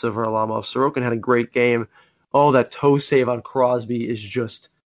switch up to Varlamov. Sorokin had a great game. Oh, that toe save on Crosby is just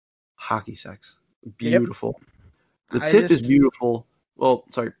hockey sex. Beautiful. Yep. The tip is beautiful. Well,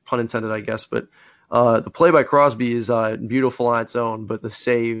 sorry, pun intended, I guess, but the play by Crosby is beautiful on its own, but the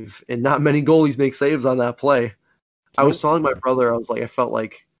save, and not many goalies make saves on that play. I was telling my brother, I was like, I felt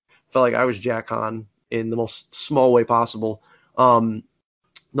like I was Jack Hahn in the most small way possible. The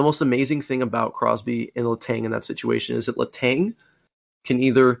most amazing thing about Crosby and Letang in that situation is that Letang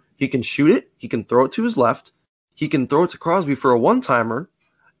he can shoot it, he can throw it to his left, he can throw it to Crosby for a one-timer,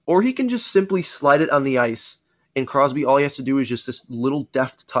 or he can just simply slide it on the ice. And Crosby, all he has to do is just this little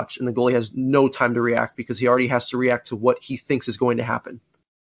deft touch, and the goalie has no time to react because he already has to react to what he thinks is going to happen.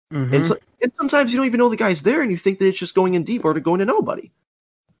 Mm-hmm. And sometimes you don't even know the guy's there, and you think that it's just going in deep or going to nobody.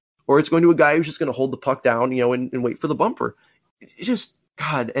 Or it's going to a guy who's just going to hold the puck down, and wait for the bumper. It's just,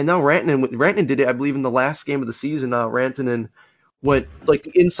 God. And now Rantanen did it, I believe, in the last game of the season. Rantanen went like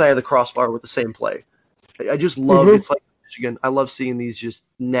the inside of the crossbar with the same play. I just love It's like Michigan. I love seeing these just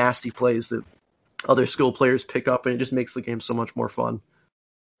nasty plays that other skill players pick up, and it just makes the game so much more fun.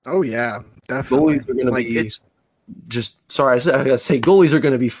 Oh yeah, definitely. Goalies are going to goalies are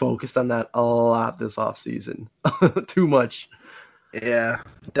going to be focused on that a lot this offseason. Too much. Yeah,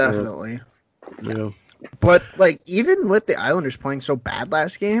 definitely. Yeah. But even with the Islanders playing so bad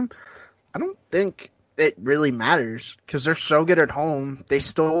last game, I don't think it really matters because they're so good at home. They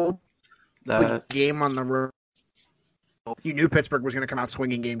stole the game on the road. You knew Pittsburgh was going to come out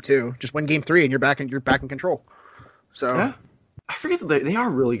swinging game 2. Just win game 3 and you're back in control. So I forget that they are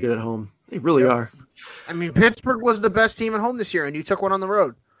really good at home. They really are. I mean, Pittsburgh was the best team at home this year, and you took one on the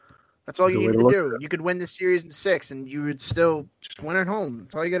road. That's all you needed to do. You could win this series in 6, and you would still just win at home.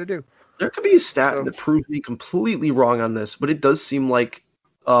 That's all you got to do. There could be a stat that proves me completely wrong on this, but it does seem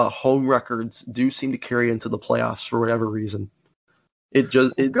home records do seem to carry into the playoffs for whatever reason.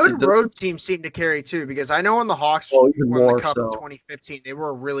 Road teams seem to carry too, because I know when the Hawks won the Cup in 2015, they were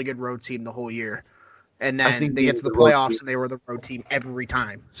a really good road team the whole year, and then they get to the playoffs and they were the road team every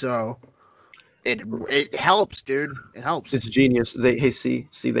time. So it helps, dude. It helps. It's genius. They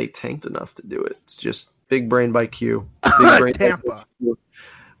tanked enough to do it. It's just big brain by Q. Big brain Tampa.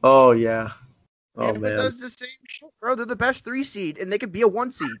 Oh yeah. Oh Tampa man. does the same shit, bro. They're the best 3 seed, and they could be a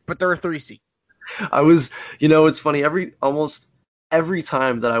 1 seed, but they're a 3 seed. It's funny. Almost every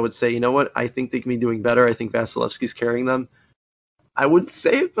time that I would say, you know what, I think they can be doing better. I think Vasilevsky's carrying them. I wouldn't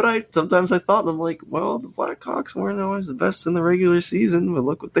say it, but sometimes I thought, I'm like, well, the Blackhawks weren't always the best in the regular season, but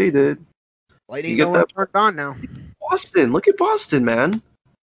look what they did. Lightning get that turned on now. Boston, look at Boston, man.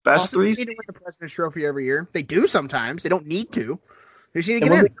 Best 3 seed. They need to win the President's Trophy every year. They do sometimes. They don't need to. They just need to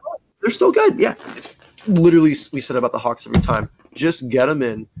get in. They're still good, yeah. Literally, we said about the Hawks every time. Just get them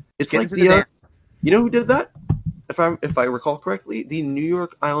in. It's like you know who did that? If I recall correctly, the New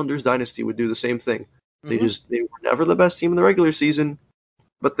York Islanders dynasty would do the same thing. Mm-hmm. They were never the best team in the regular season,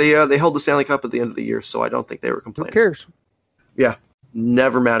 but they held the Stanley Cup at the end of the year, so I don't think they were complaining. Who cares? Yeah,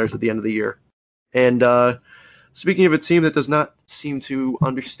 never matters at the end of the year. And speaking of a team that does not seem to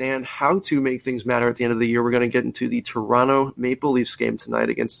understand how to make things matter at the end of the year, we're going to get into the Toronto Maple Leafs game tonight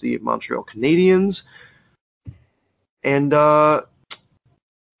against the Montreal Canadiens. And I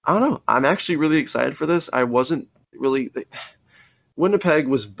don't know. I'm actually really excited for this. I wasn't really Winnipeg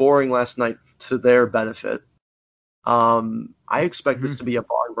was boring last night to their benefit. I expect this to be a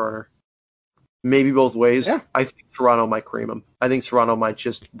barn burner. Maybe both ways. Yeah. I think Toronto might cream them. I think Toronto might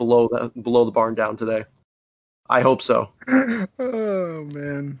just blow the barn down today. I hope so. Oh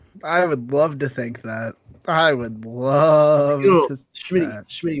man, I would love to think that. I would love to.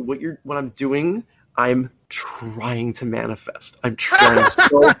 Schmitty, what I'm doing, I'm trying to manifest. I'm trying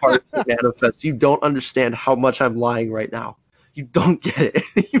so hard to manifest. You don't understand how much I'm lying right now. You don't get it.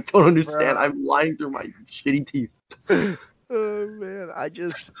 You don't understand. Bro. I'm lying through my shitty teeth. Oh man,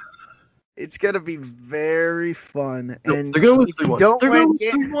 it's gonna be very fun. No, and they're gonna lose 3-1. They're gonna lose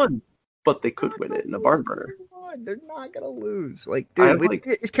 3-1, but they could win it in a barn burner. They're not gonna lose. Like, dude,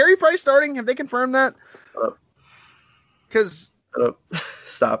 is Carey Price starting? Have they confirmed that? Because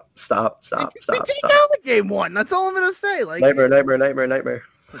stop. They take out the game one. That's all I'm gonna say. Like, nightmare.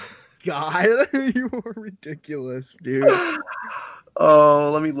 God, you are ridiculous, dude.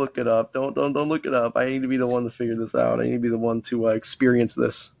 Oh, let me look it up. Don't look it up. I need to be the one to figure this out. I need to be the one to experience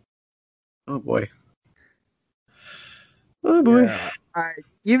this. Oh boy. Yeah.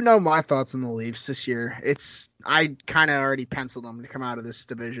 You know my thoughts on the Leafs this year. I kind of already penciled them to come out of this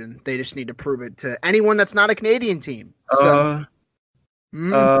division. They just need to prove it to anyone that's not a Canadian team. So,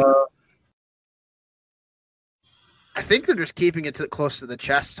 I think they're just keeping it close to the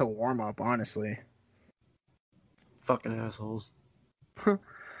chest to warm up, honestly. Fucking assholes.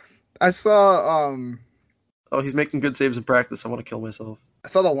 I saw Oh, he's making good saves in practice. I want to kill myself. I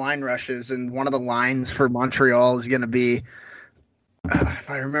saw the line rushes, and one of the lines for Montreal is going to be, if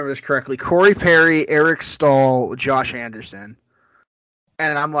I remember this correctly, Corey Perry, Eric Stahl, Josh Anderson.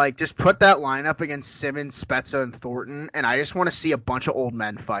 And I'm like, just put that line up against Simmons, Spezza, and Thornton, and I just want to see a bunch of old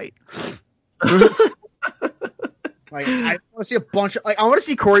men fight. Like, I want to see I want to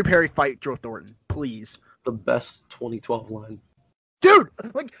see Corey Perry fight Joe Thornton, please. The best 2012 line. Dude,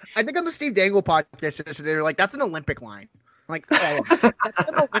 like, I think on the Steve Dangle podcast, they're like, that's an Olympic line. Like, oh, that's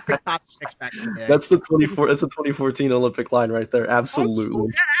an Olympic top six back in the day. That's the 2014 Olympic line right there. Absolutely.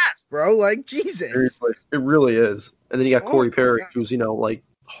 That's ass, bro. Like, Jesus. Seriously, it really is. And then you got Corey Perry, who's, like,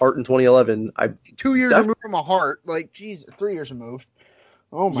 Hart in 2011. 2 years removed from a Hart. Like, Jesus, 3 years removed.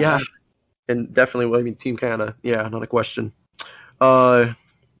 Oh, my God. And definitely, Team Canada. Yeah, not a question.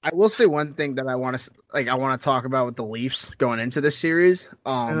 I will say one thing that I want to talk about with the Leafs going into this series.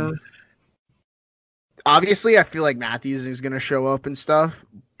 Obviously, I feel like Matthews is going to show up and stuff,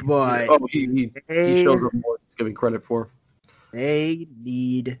 but he shows up more than he's giving credit for. They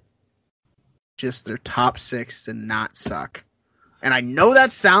need just their top six to not suck. And I know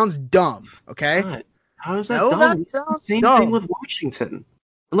that sounds dumb, okay? God, how is that dumb? It's the same thing with Washington.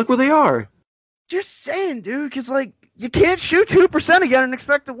 And look where they are. Just saying, dude, because, like, you can't shoot 2% again and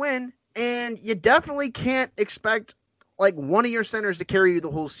expect to win, and you definitely can't expect, like, one of your centers to carry you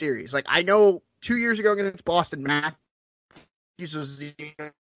the whole series. Like, I know 2 years ago against Boston, Matthews was,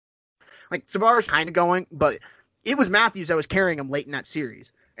 like, Tavares kind of going, but it was Matthews that was carrying him late in that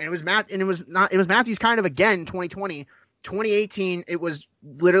series. And it was Matthews kind of again in 2020. 2018, it was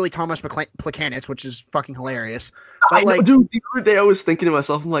literally Thomas Plekanec, which is fucking hilarious. But, I know, dude, the other day I was thinking to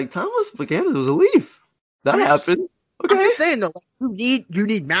myself, I'm like, Thomas Plekanec was a Leaf. That happened. Okay. I'm just saying, though, like, you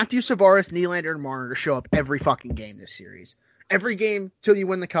need Matthews, Tavares, Nylander, and Marner to show up every fucking game this series. Every game till you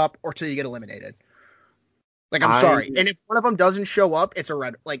win the cup or till you get eliminated. Like, I'm sorry. And if one of them doesn't show up, it's a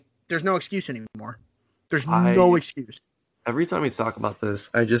red. Like, there's no excuse anymore. There's no excuse. Every time we talk about this,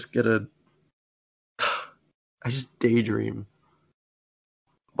 I just daydream.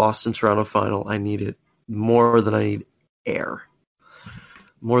 Boston Toronto final. I need it more than I need air.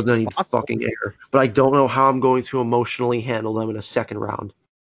 More than I need fucking air. But I don't know how I'm going to emotionally handle them in a second round.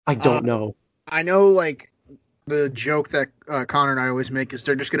 I don't know. I know, like, the joke that Connor and I always make is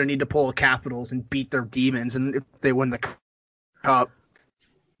they're just going to need to pull the Capitals and beat their demons, and if they win the cup,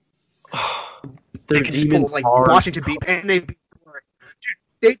 their demons like are... Washington beat, and they beat Fleury. Dude,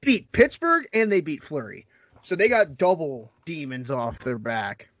 they beat Pittsburgh and they beat Fleury. So they got double demons off their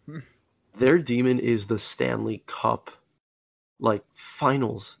back. Their demon is the Stanley Cup, like,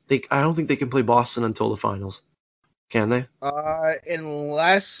 finals. I don't think they can play Boston until the finals. Can they?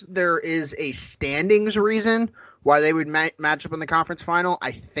 Unless there is a standings reason why they would match up in the conference final,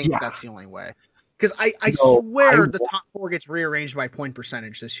 I think that's the only way. Because I swear the top four gets rearranged by point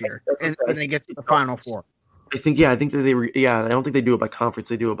percentage this year, and they get to the final four. I think that I don't think they do it by conference.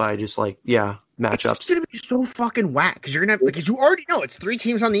 They do it by just, like, matchups. It's going to be so fucking whack because you're going to have, because you already know it's 3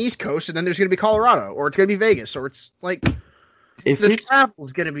 teams on the East Coast, and then there's going to be Colorado, or it's going to be Vegas, or it's like the travel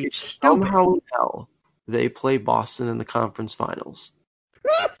is going to be stupid. Somehow in hell they play Boston in the conference finals.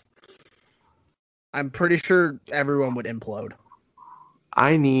 I'm pretty sure everyone would implode.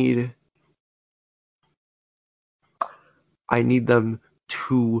 I need them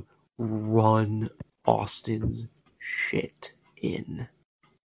to run Boston's shit in.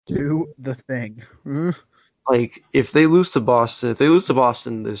 Do the thing. Like, if they lose to Boston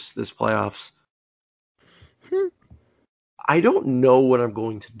this playoffs, I don't know what I'm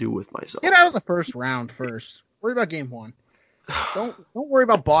going to do with myself. Get out of the first round first. Worry about game 1. Don't worry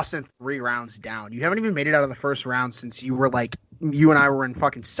about Boston 3 rounds down. You haven't even made it out of the first round since you and I were in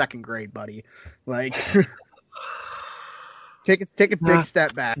fucking second grade, buddy. Like, take a big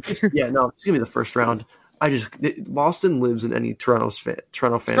step back. Yeah, no, it's gonna be the first round. Boston lives in any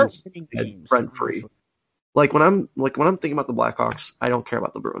Toronto fans rent free. Like when I'm thinking about the Blackhawks, I don't care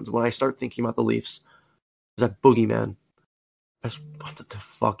about the Bruins. When I start thinking about the Leafs, there's that boogeyman. I just wanted to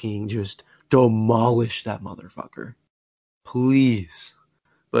fucking just demolish that motherfucker. Please.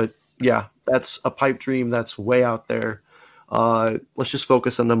 But yeah, that's a pipe dream. That's way out there. Let's just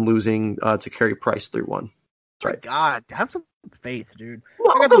focus on them losing to Carey Price 3-1. That's right. God, have some faith, dude.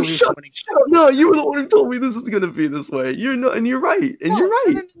 No, shut up. No, you were the one who told me this is going to be this way. You're right.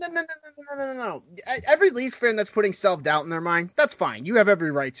 No. Every Leafs fan that's putting self-doubt in their mind, that's fine. You have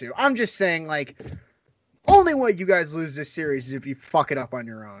every right to. I'm just saying, like, only way you guys lose this series is if you fuck it up on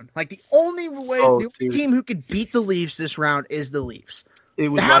your own. Like, the only way, the only team who could beat the Leafs this round is the Leafs. The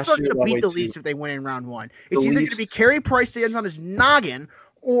Habs are going to beat the Leafs if they win in round 1. It's either going to be Carey Price that ends on his noggin,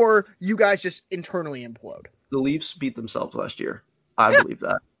 or you guys just internally implode. The Leafs beat themselves last year. I believe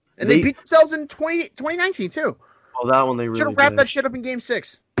that. And they beat themselves in 2019, too. Oh, that one they really should have wrapped that shit up in Game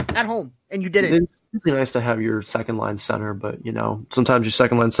 6 at home, and you did it. It's really nice to have your second-line center, but, sometimes your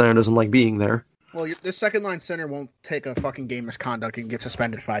second-line center doesn't like being there. Well, this second-line center won't take a fucking game misconduct and get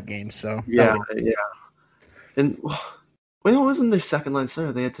suspended 5 games, so... Yeah. And, it wasn't their second-line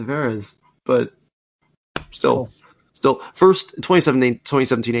center. They had Tavares, but still. First,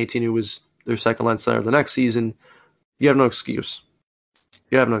 2017-18, it was their second-line center. The next season, you have no excuse.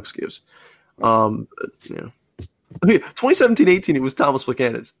 2017-18, it was Thomas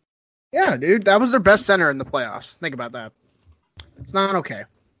Buchanan. Yeah, dude, that was their best center in the playoffs. Think about that. It's not okay.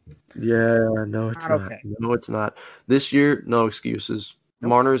 Yeah, no, it's not. Okay. No, it's not. This year, no excuses. Nope.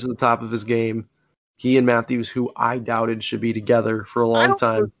 Marner's at the top of his game. He and Matthews, who I doubted should be together for a long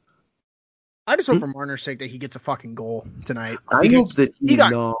time. I just hope for Marner's sake that he gets a fucking goal tonight. I hope that he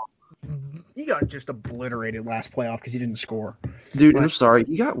got just obliterated last playoff because he didn't score. Dude, I'm sorry.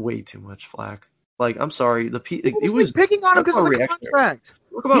 He got way too much flack. Like, I'm sorry. It was picking on him because of the contract.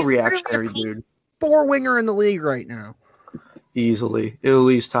 Look about reactionary, dude. 4-winger in the league right now. Easily, at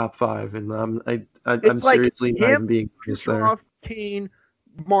least top 5, and I'm seriously not even being honest there. Kane,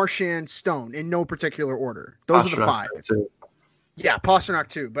 Marchand, Stone in no particular order. Those are the 5. Too. Yeah, Pastrnak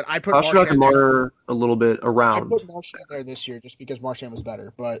too, but I put Pastrnak and Marner a little bit around. I put Marchand there this year just because Marchand was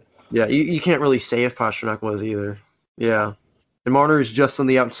better, but yeah, you can't really say if Pastrnak was either. Yeah, and Marner is just on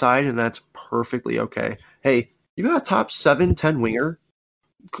the outside, and that's perfectly okay. Hey, you got a top 7-10 winger.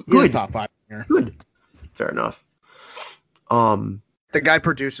 Good, top 5 winger. Good, fair enough. The guy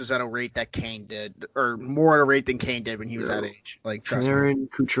produces at a rate that Kane did, or more at a rate than Kane did when he was that age. Like Panarin,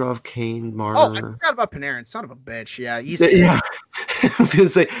 Kucherov, Kane, Marner. Oh, I forgot about Panarin. Son of a bitch. Yeah, yeah. I was gonna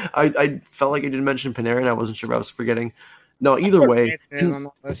say I felt like I didn't mention Panarin. I wasn't sure if I was forgetting. No, either way. On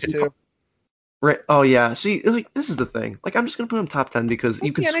the list too. Right. Oh yeah. See, like this is the thing. Like I'm just gonna put him top 10 because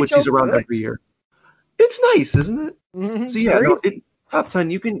you can switch these around every year. It's nice, isn't it? Mm-hmm. So yeah, top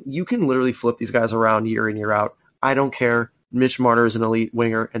 10. You can literally flip these guys around year in year out. I don't care. Mitch Marner is an elite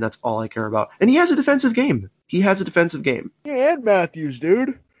winger, and that's all I care about. And he has a defensive game. Yeah, and Matthews,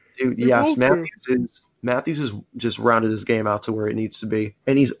 dude. Yes, Matthews has just rounded his game out to where it needs to be,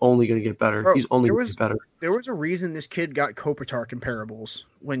 and he's only going to get better. Bro, he's only going to get better. There was a reason this kid got Kopitar comparables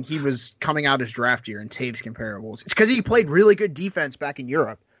when he was coming out his draft year and Taves comparables. It's because he played really good defense back in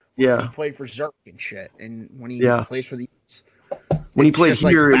Europe. Yeah. He played for Zerk and shit, and when he plays for the when he played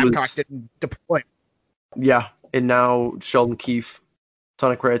here, like Babcock didn't deploy. Yeah. And now Sheldon Keefe,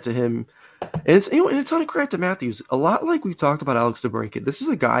 ton of credit to him. And it's a ton of credit to Matthews. A lot like we talked about Alex DeBrincat. This is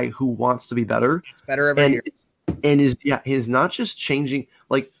a guy who wants to be better. It's better every year. And is not just changing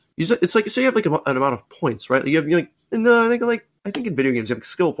like it's like so you have like an amount of points, right? You have I think in video games you have like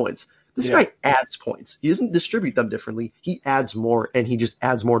skill points. This guy adds points. He doesn't distribute them differently. He adds more, and he just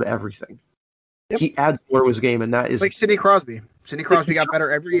adds more to everything. Yep. He adds more to his game, and that is like Sidney Crosby. Sidney Crosby got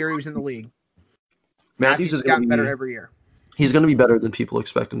better every year he was in the league. Matthews has gotten better every year. He's going to be better than people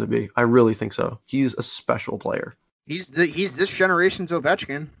expect him to be. I really think so. He's a special player. He's this generation's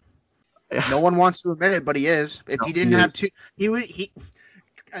Ovechkin. No one wants to admit it, but he is. If he didn't have two,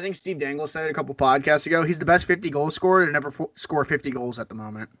 I think Steve Dangle said it a couple podcasts ago. He's the best 50-goal scorer to never score 50 goals at the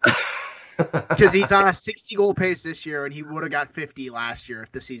moment. Because he's on a 60-goal pace this year, and he would have got 50 last year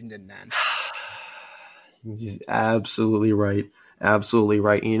if the season didn't end. He's absolutely right. Absolutely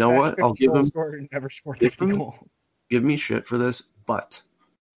right. And you know what? I'll give him. Never scored 50 goals. Give me shit for this, but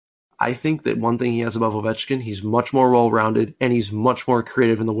I think that one thing he has above Ovechkin, he's much more well-rounded, and he's much more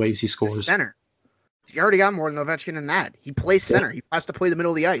creative in the ways he scores. Center. He already got more than Ovechkin in that. He plays center. Yeah. He has to play the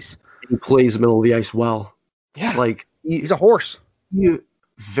middle of the ice. He plays the middle of the ice well. Yeah. Like he's a horse. He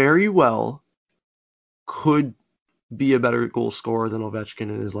very well could be a better goal scorer than Ovechkin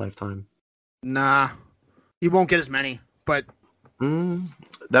in his lifetime. Nah. He won't get as many, but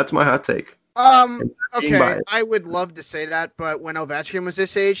that's my hot take. Okay, I would love to say that, but when Ovechkin was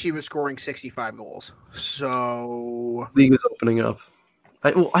this age, he was scoring 65 goals. So league is opening up.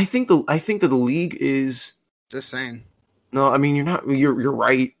 I think that the league is just saying. No, I mean you're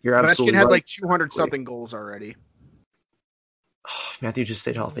right. You're absolutely Ovechkin had right. like 200 something goals already. Matthew just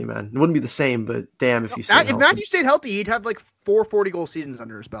stayed healthy, man. It wouldn't be the same, but damn if he stayed healthy. If Matthew stayed healthy, he'd have like 4 40-goal seasons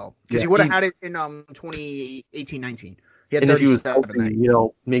under his belt because he would have had it in 2018-19. He had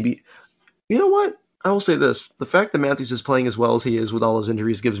 37. Maybe. You know what? I will say this: the fact that Matthews is playing as well as he is with all his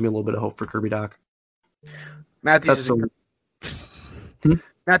injuries gives me a little bit of hope for Kirby Dach.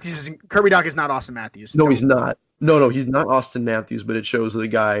 Kirby Dach is not Austin Matthews. No, he's not. No, he's not Austin Matthews, but it shows that a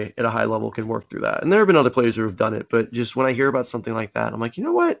guy at a high level can work through that. And there have been other players who have done it, but just when I hear about something like that, I'm like, you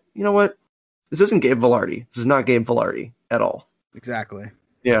know what? This isn't Gabe Vilardi. This is not Gabe Vilardi at all. Exactly.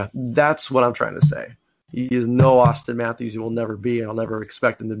 Yeah, that's what I'm trying to say. He is no Austin Matthews. He will never be, and I'll never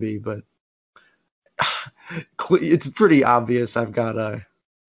expect him to be, but it's pretty obvious I've got a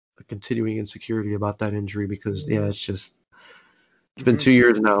continuing insecurity about that injury because, it's been 2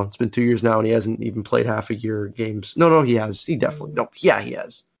 years now. It's been 2 years now, and he hasn't even played half a year games. No, he has. He definitely. No, yeah, he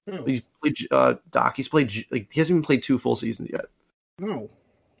has. He's played Doc. He hasn't even played 2 full seasons yet. No.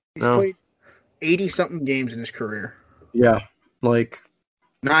 He's played 80-something games in his career. Yeah,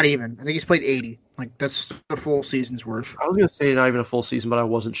 not even. I think he's played 80. That's the full season's worth. I was going to say not even a full season, but I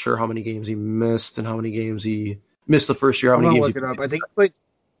wasn't sure how many games he missed and how many games he missed the first year. How many games he played.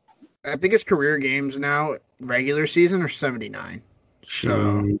 I think his career games now, regular season, are 79.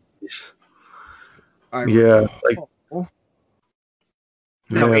 So,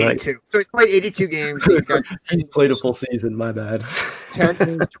 No, 82. So he's played 82 games. He's played a full season. My bad. 10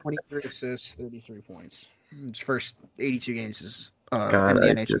 games, 23 assists, 33 points. His first 82 games is in the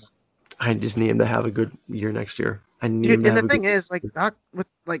NHL. I just need him to have a good year next year. And the thing is, Doc with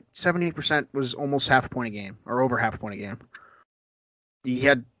 70% was almost half a point a game, or over half a point a game. He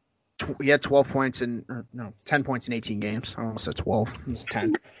had 12 points 10 points in 18 games. I almost said 12. It was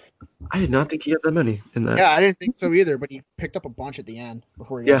 10. I did not think he had that many in that. Yeah, I didn't think so either, but he picked up a bunch at the end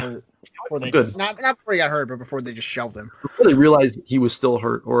before he got hurt. Not before he got hurt, but before they just shelved him. Before they realized he was still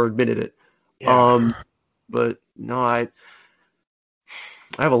hurt or admitted it. Yeah. But no, I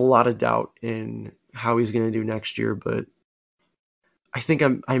have a lot of doubt in how he's going to do next year, but I think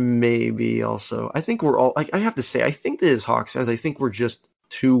I may be also. I think we're all. I have to say, I think that as Hawks fans, I think we're just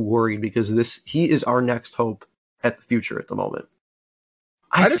too worried because he is our next hope at the future at the moment.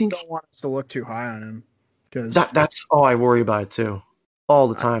 I just don't want us to look too high on him because that's all I worry about too, all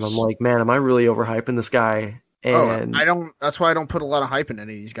the time. I'm like, man, am I really overhyping this guy? And I don't. That's why I don't put a lot of hype in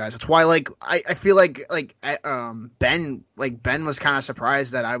any of these guys. That's why, I feel like Ben was kind of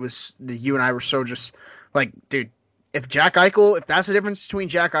surprised that you and I were so just dude, if that's the difference between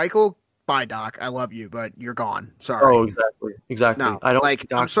Jack Eichel, bye, Doc. I love you, but you're gone. Sorry. Oh, exactly. No, I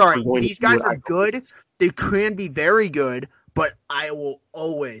don't. I'm sorry. These guys are good. They can be very good, but I will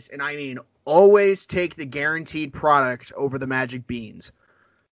always, and I mean always, take the guaranteed product over the magic beans.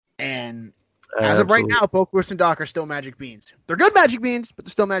 And as of right now, Boquist and Doc are still magic beans. They're good magic beans, but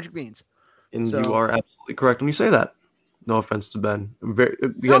they're still magic beans. And you are absolutely correct when you say that. No offense to Ben. No.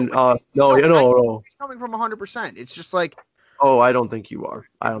 He's coming from 100%. It's just oh, I don't think you are.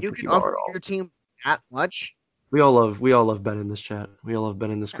 I don't think you are at all. Your team that much. We all love Ben in this chat. We all love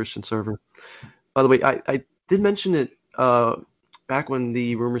Ben in this Christian server. By the way, I did mention it back when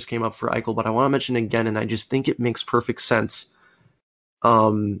the rumors came up for Eichel, but I want to mention it again, and I just think it makes perfect sense.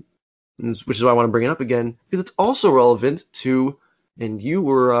 Which is why I want to bring it up again, because it's also relevant to, and you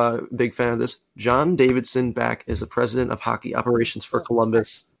were a big fan of this, John Davidson back as the president of hockey operations for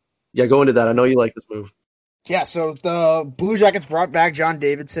Columbus. Yeah, go into that. I know you like this move. Yeah, so the Blue Jackets brought back John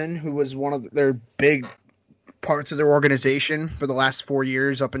Davidson, who was one of their big parts of their organization for the last 4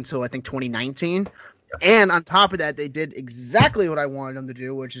 years up until, I think, 2019. And on top of that, they did exactly what I wanted them to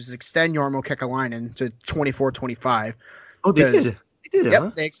do, which is extend Jarmo Kekalainen to 24-25. Oh, they did. did, Yep,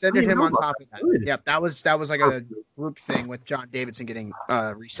 huh? they extended him on top of that. Good. Yep, that was like a group thing with John Davidson getting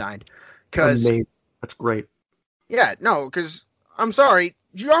re-signed. Because that's great. Yeah, no, because I'm sorry,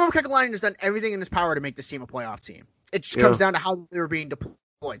 Jarmo Kekalainen has done everything in his power to make this team a playoff team. It just comes down to how they were being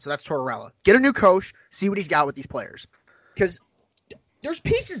deployed. So that's Tortorella. Get a new coach, see what he's got with these players. Because there's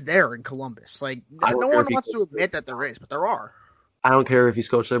pieces there in Columbus. Like, no one wants to admit that there is, but there are. I don't care if he's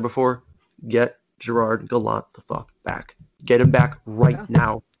coached there before. Get Gerard Gallant the fuck back. Get him back right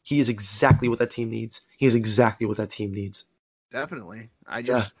now. He is exactly what that team needs. Definitely.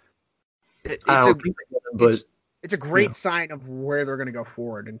 It's a great sign of where they're going to go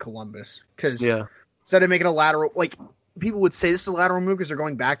forward in Columbus. Because instead of making a lateral, like people would say this is a lateral move because they're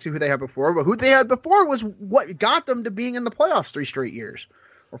going back to who they had before, but who they had before was what got them to being in the playoffs 3 straight years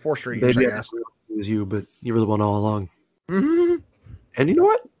or 4 straight years. Maybe I guess it was you, but you were the one all along. Mm-hmm. And you know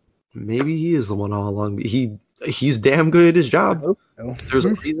what? Maybe he is the one all along. He's damn good at his job. So. There's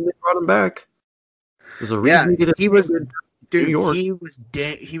a reason they brought him back. There's a reason he was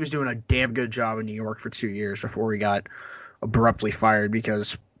doing a damn good job in New York for 2 years before he got abruptly fired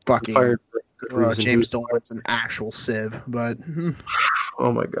because fucking James Dolan's an actual sieve. But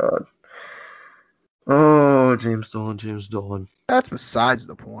oh my god. Oh, James Dolan. That's besides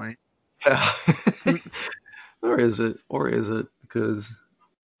the point. Yeah. Or is it? Because,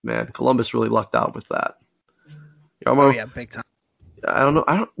 man, Columbus really lucked out with that. Big time. I don't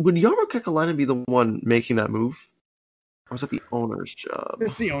know. Would Jarmo Kekalainen be the one making that move? Or was that the owner's job?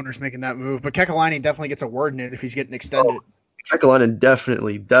 It's the owner's making that move, but Kekalainen definitely gets a word in it if he's getting extended. Kekalainen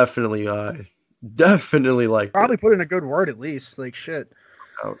definitely like probably put in a good word at least. Like shit.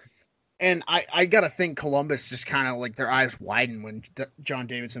 Oh. And I gotta think Columbus just kind of like their eyes widened when John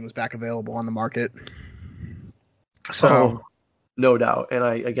Davidson was back available on the market. So, no doubt. And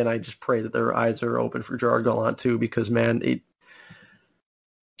I just pray that their eyes are open for Gerard Gallant too, because man,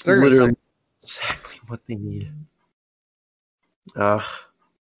 they're literally exactly what they need.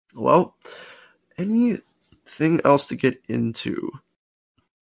 Well, anything else to get into?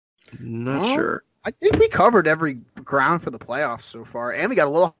 Not sure. I think we covered every ground for the playoffs so far, and we got a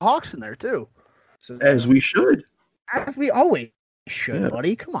little Hawks in there too. So, as we should. As we always should,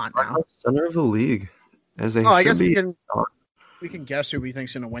 buddy. Come on now. Center of the league. As they I guess we can guess who we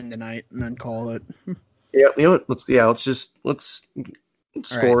think's gonna win tonight and then call it. Yeah, you know what? Let's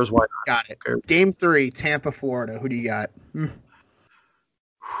scores. Right. Why not? Got it. Okay. Game 3, Tampa, Florida. Who do you got?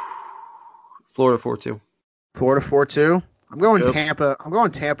 Florida 4-2. Florida 4-2. I'm going Tampa. I'm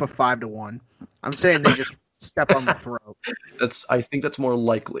going Tampa 5-1. I'm saying they just step on the throat. I think that's more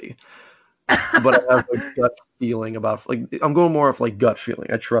likely. But I have a gut feeling about I'm going more of gut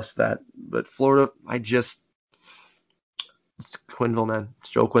feeling. I trust that. But Florida, it's Quenneville, man. It's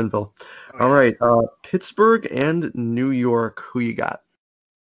Joe Quenneville. All right, Pittsburgh and New York. Who you got?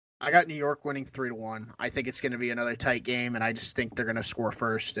 I got New York winning 3-1. I think it's going to be another tight game, and I just think they're going to score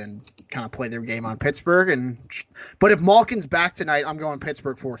first and kind of play their game on Pittsburgh. But if Malkin's back tonight, I'm going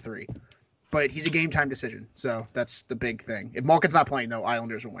Pittsburgh 4-3. But he's a game-time decision, so that's the big thing. If Malkin's not playing, though,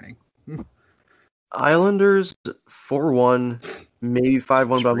 Islanders are winning. Islanders 4-1, maybe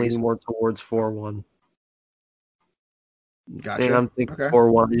 5-1, but I'm leaning more towards 4-1. Gotcha. And I'm thinking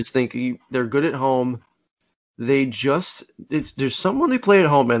 4-1. I just think they're good at home. There's someone they play at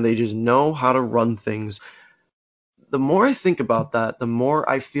home, and they just know how to run things. The more I think about that, the more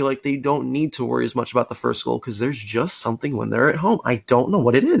I feel like they don't need to worry as much about the first goal because there's just something when they're at home. I don't know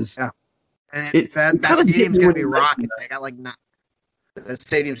what it is. Yeah. And that stadium's going to be rocking. They got the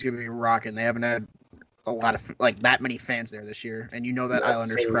stadium's going to be rocking. They haven't had a lot of that many fans there this year, and you know that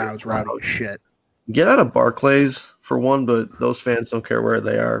Islanders crowd's rowdy as shit. Get out of Barclays for one, but those fans don't care where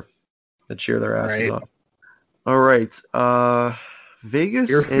they are. They cheer their asses off. All right, Vegas.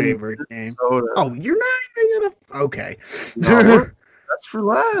 Your favorite game? Oh, you're not even gonna. Okay. No, that's for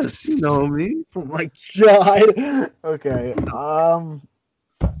last. You know me. Oh my god. Okay.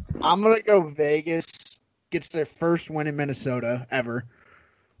 I'm gonna go Vegas. Gets their first win in Minnesota ever,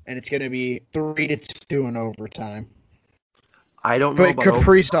 and it's gonna be 3-2 in overtime. I don't know. But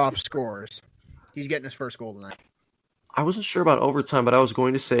Kaprizov scores. He's getting his first goal tonight. I wasn't sure about overtime, but I was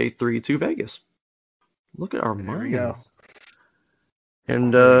going to say 3-2 Vegas. Look at our minds.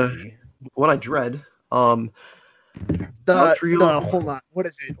 And what I dread, hold on. What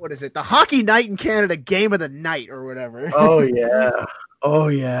is it? The Hockey Night in Canada Game of the Night or whatever. Oh yeah.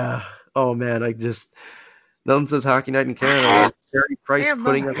 Oh man, nothing says Hockey Night in Canada. Carey Price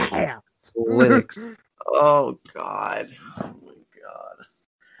putting up licks. Oh god.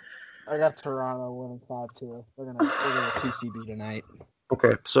 I got Toronto winning 5-2. We're gonna TCB tonight.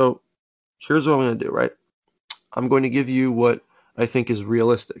 Okay, so here's what I'm gonna do, right? I'm going to give you what I think is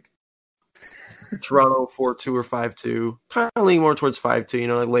realistic. Toronto 4-2 or 5-2, kind of leaning more towards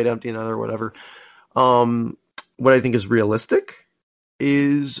 5-2, like late empty net or whatever. What I think is realistic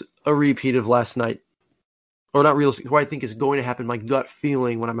is a repeat of last night. Or not realistic, what I think is going to happen, my gut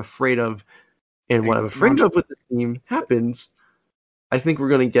feeling, what I'm afraid of, and what I'm afraid of with the team happens. I think we're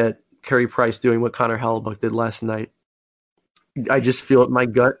going to get Carey Price doing what Connor Hellebuyck did last night. I just feel it in my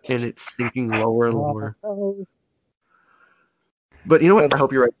gut, and it's sinking lower and lower. But you know what? I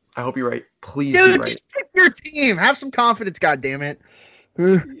hope you're right. Please be right. Pick your team. Have some confidence, goddammit.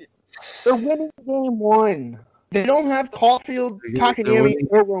 They're winning game 1. They don't have Caulfield, Kotkaniemi,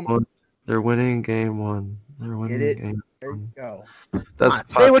 or Roman. They're winning game 1. They're winning game 1. There you go.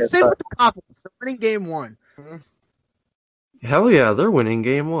 Say it with the confidence. They're winning game 1. Hell yeah, they're winning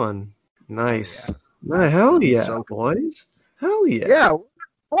game 1. Nice. Hell yeah, boys. Hell yeah. Yeah,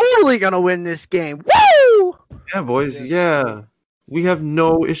 we're totally going to win this game. Woo! Yeah, boys. Yeah. We have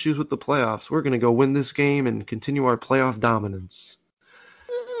no issues with the playoffs. We're going to go win this game and continue our playoff dominance.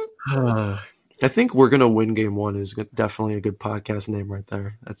 I think we're going to win game 1 is definitely a good podcast name right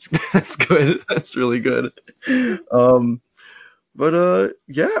there. That's good. That's really good. Yeah,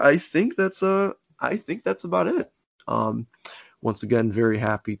 I think that's about it. Once again, very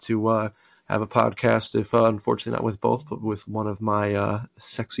happy to have a podcast, if unfortunately not with both, but with one of my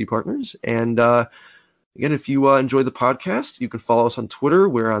sexy partners. And again, if you enjoy the podcast, you can follow us on Twitter.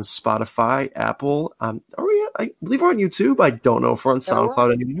 We're on Spotify, Apple. I believe we're on YouTube. I don't know if we're on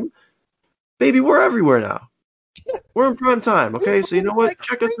SoundCloud anymore. Baby, we're everywhere now. We're in prime time, okay? So you know what?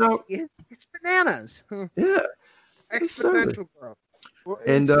 Check us out. It's bananas. Yeah. Exponential growth. Well,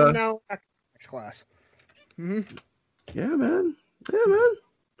 and now next class. Mm-hmm. Yeah, man.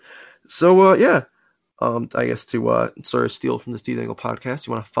 So, I guess to sort of steal from the Steve Dangle podcast,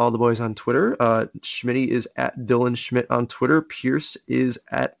 you want to follow the boys on Twitter. Schmitty is at Dylan Schmidt on Twitter. Pierce is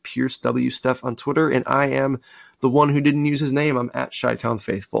at Pierce W. Steph on Twitter. And I am the one who didn't use his name. I'm at Chi-Town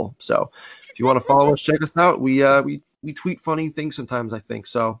Faithful. So if you want to follow us, check us out. We tweet funny things sometimes, I think.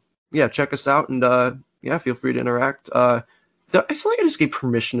 So, yeah, check us out. And, feel free to interact. It's like I just gave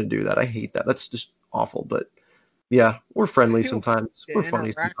permission to do that. I hate that. That's just awful. But, yeah, we're friendly sometimes. We're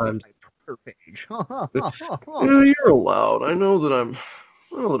funny sometimes. Page. You're allowed. I know that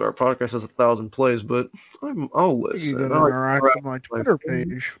our podcast has 1,000 plays, but I'll listen. You can interact with my Twitter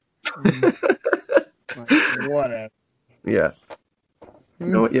page. Whatever. Yeah. You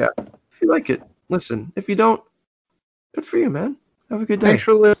know what? Yeah. If you like it, listen. If you don't, good for you, man. Have a good day. Thanks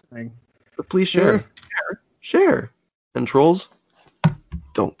for listening. But please share. Share. And trolls,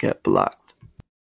 don't get blocked.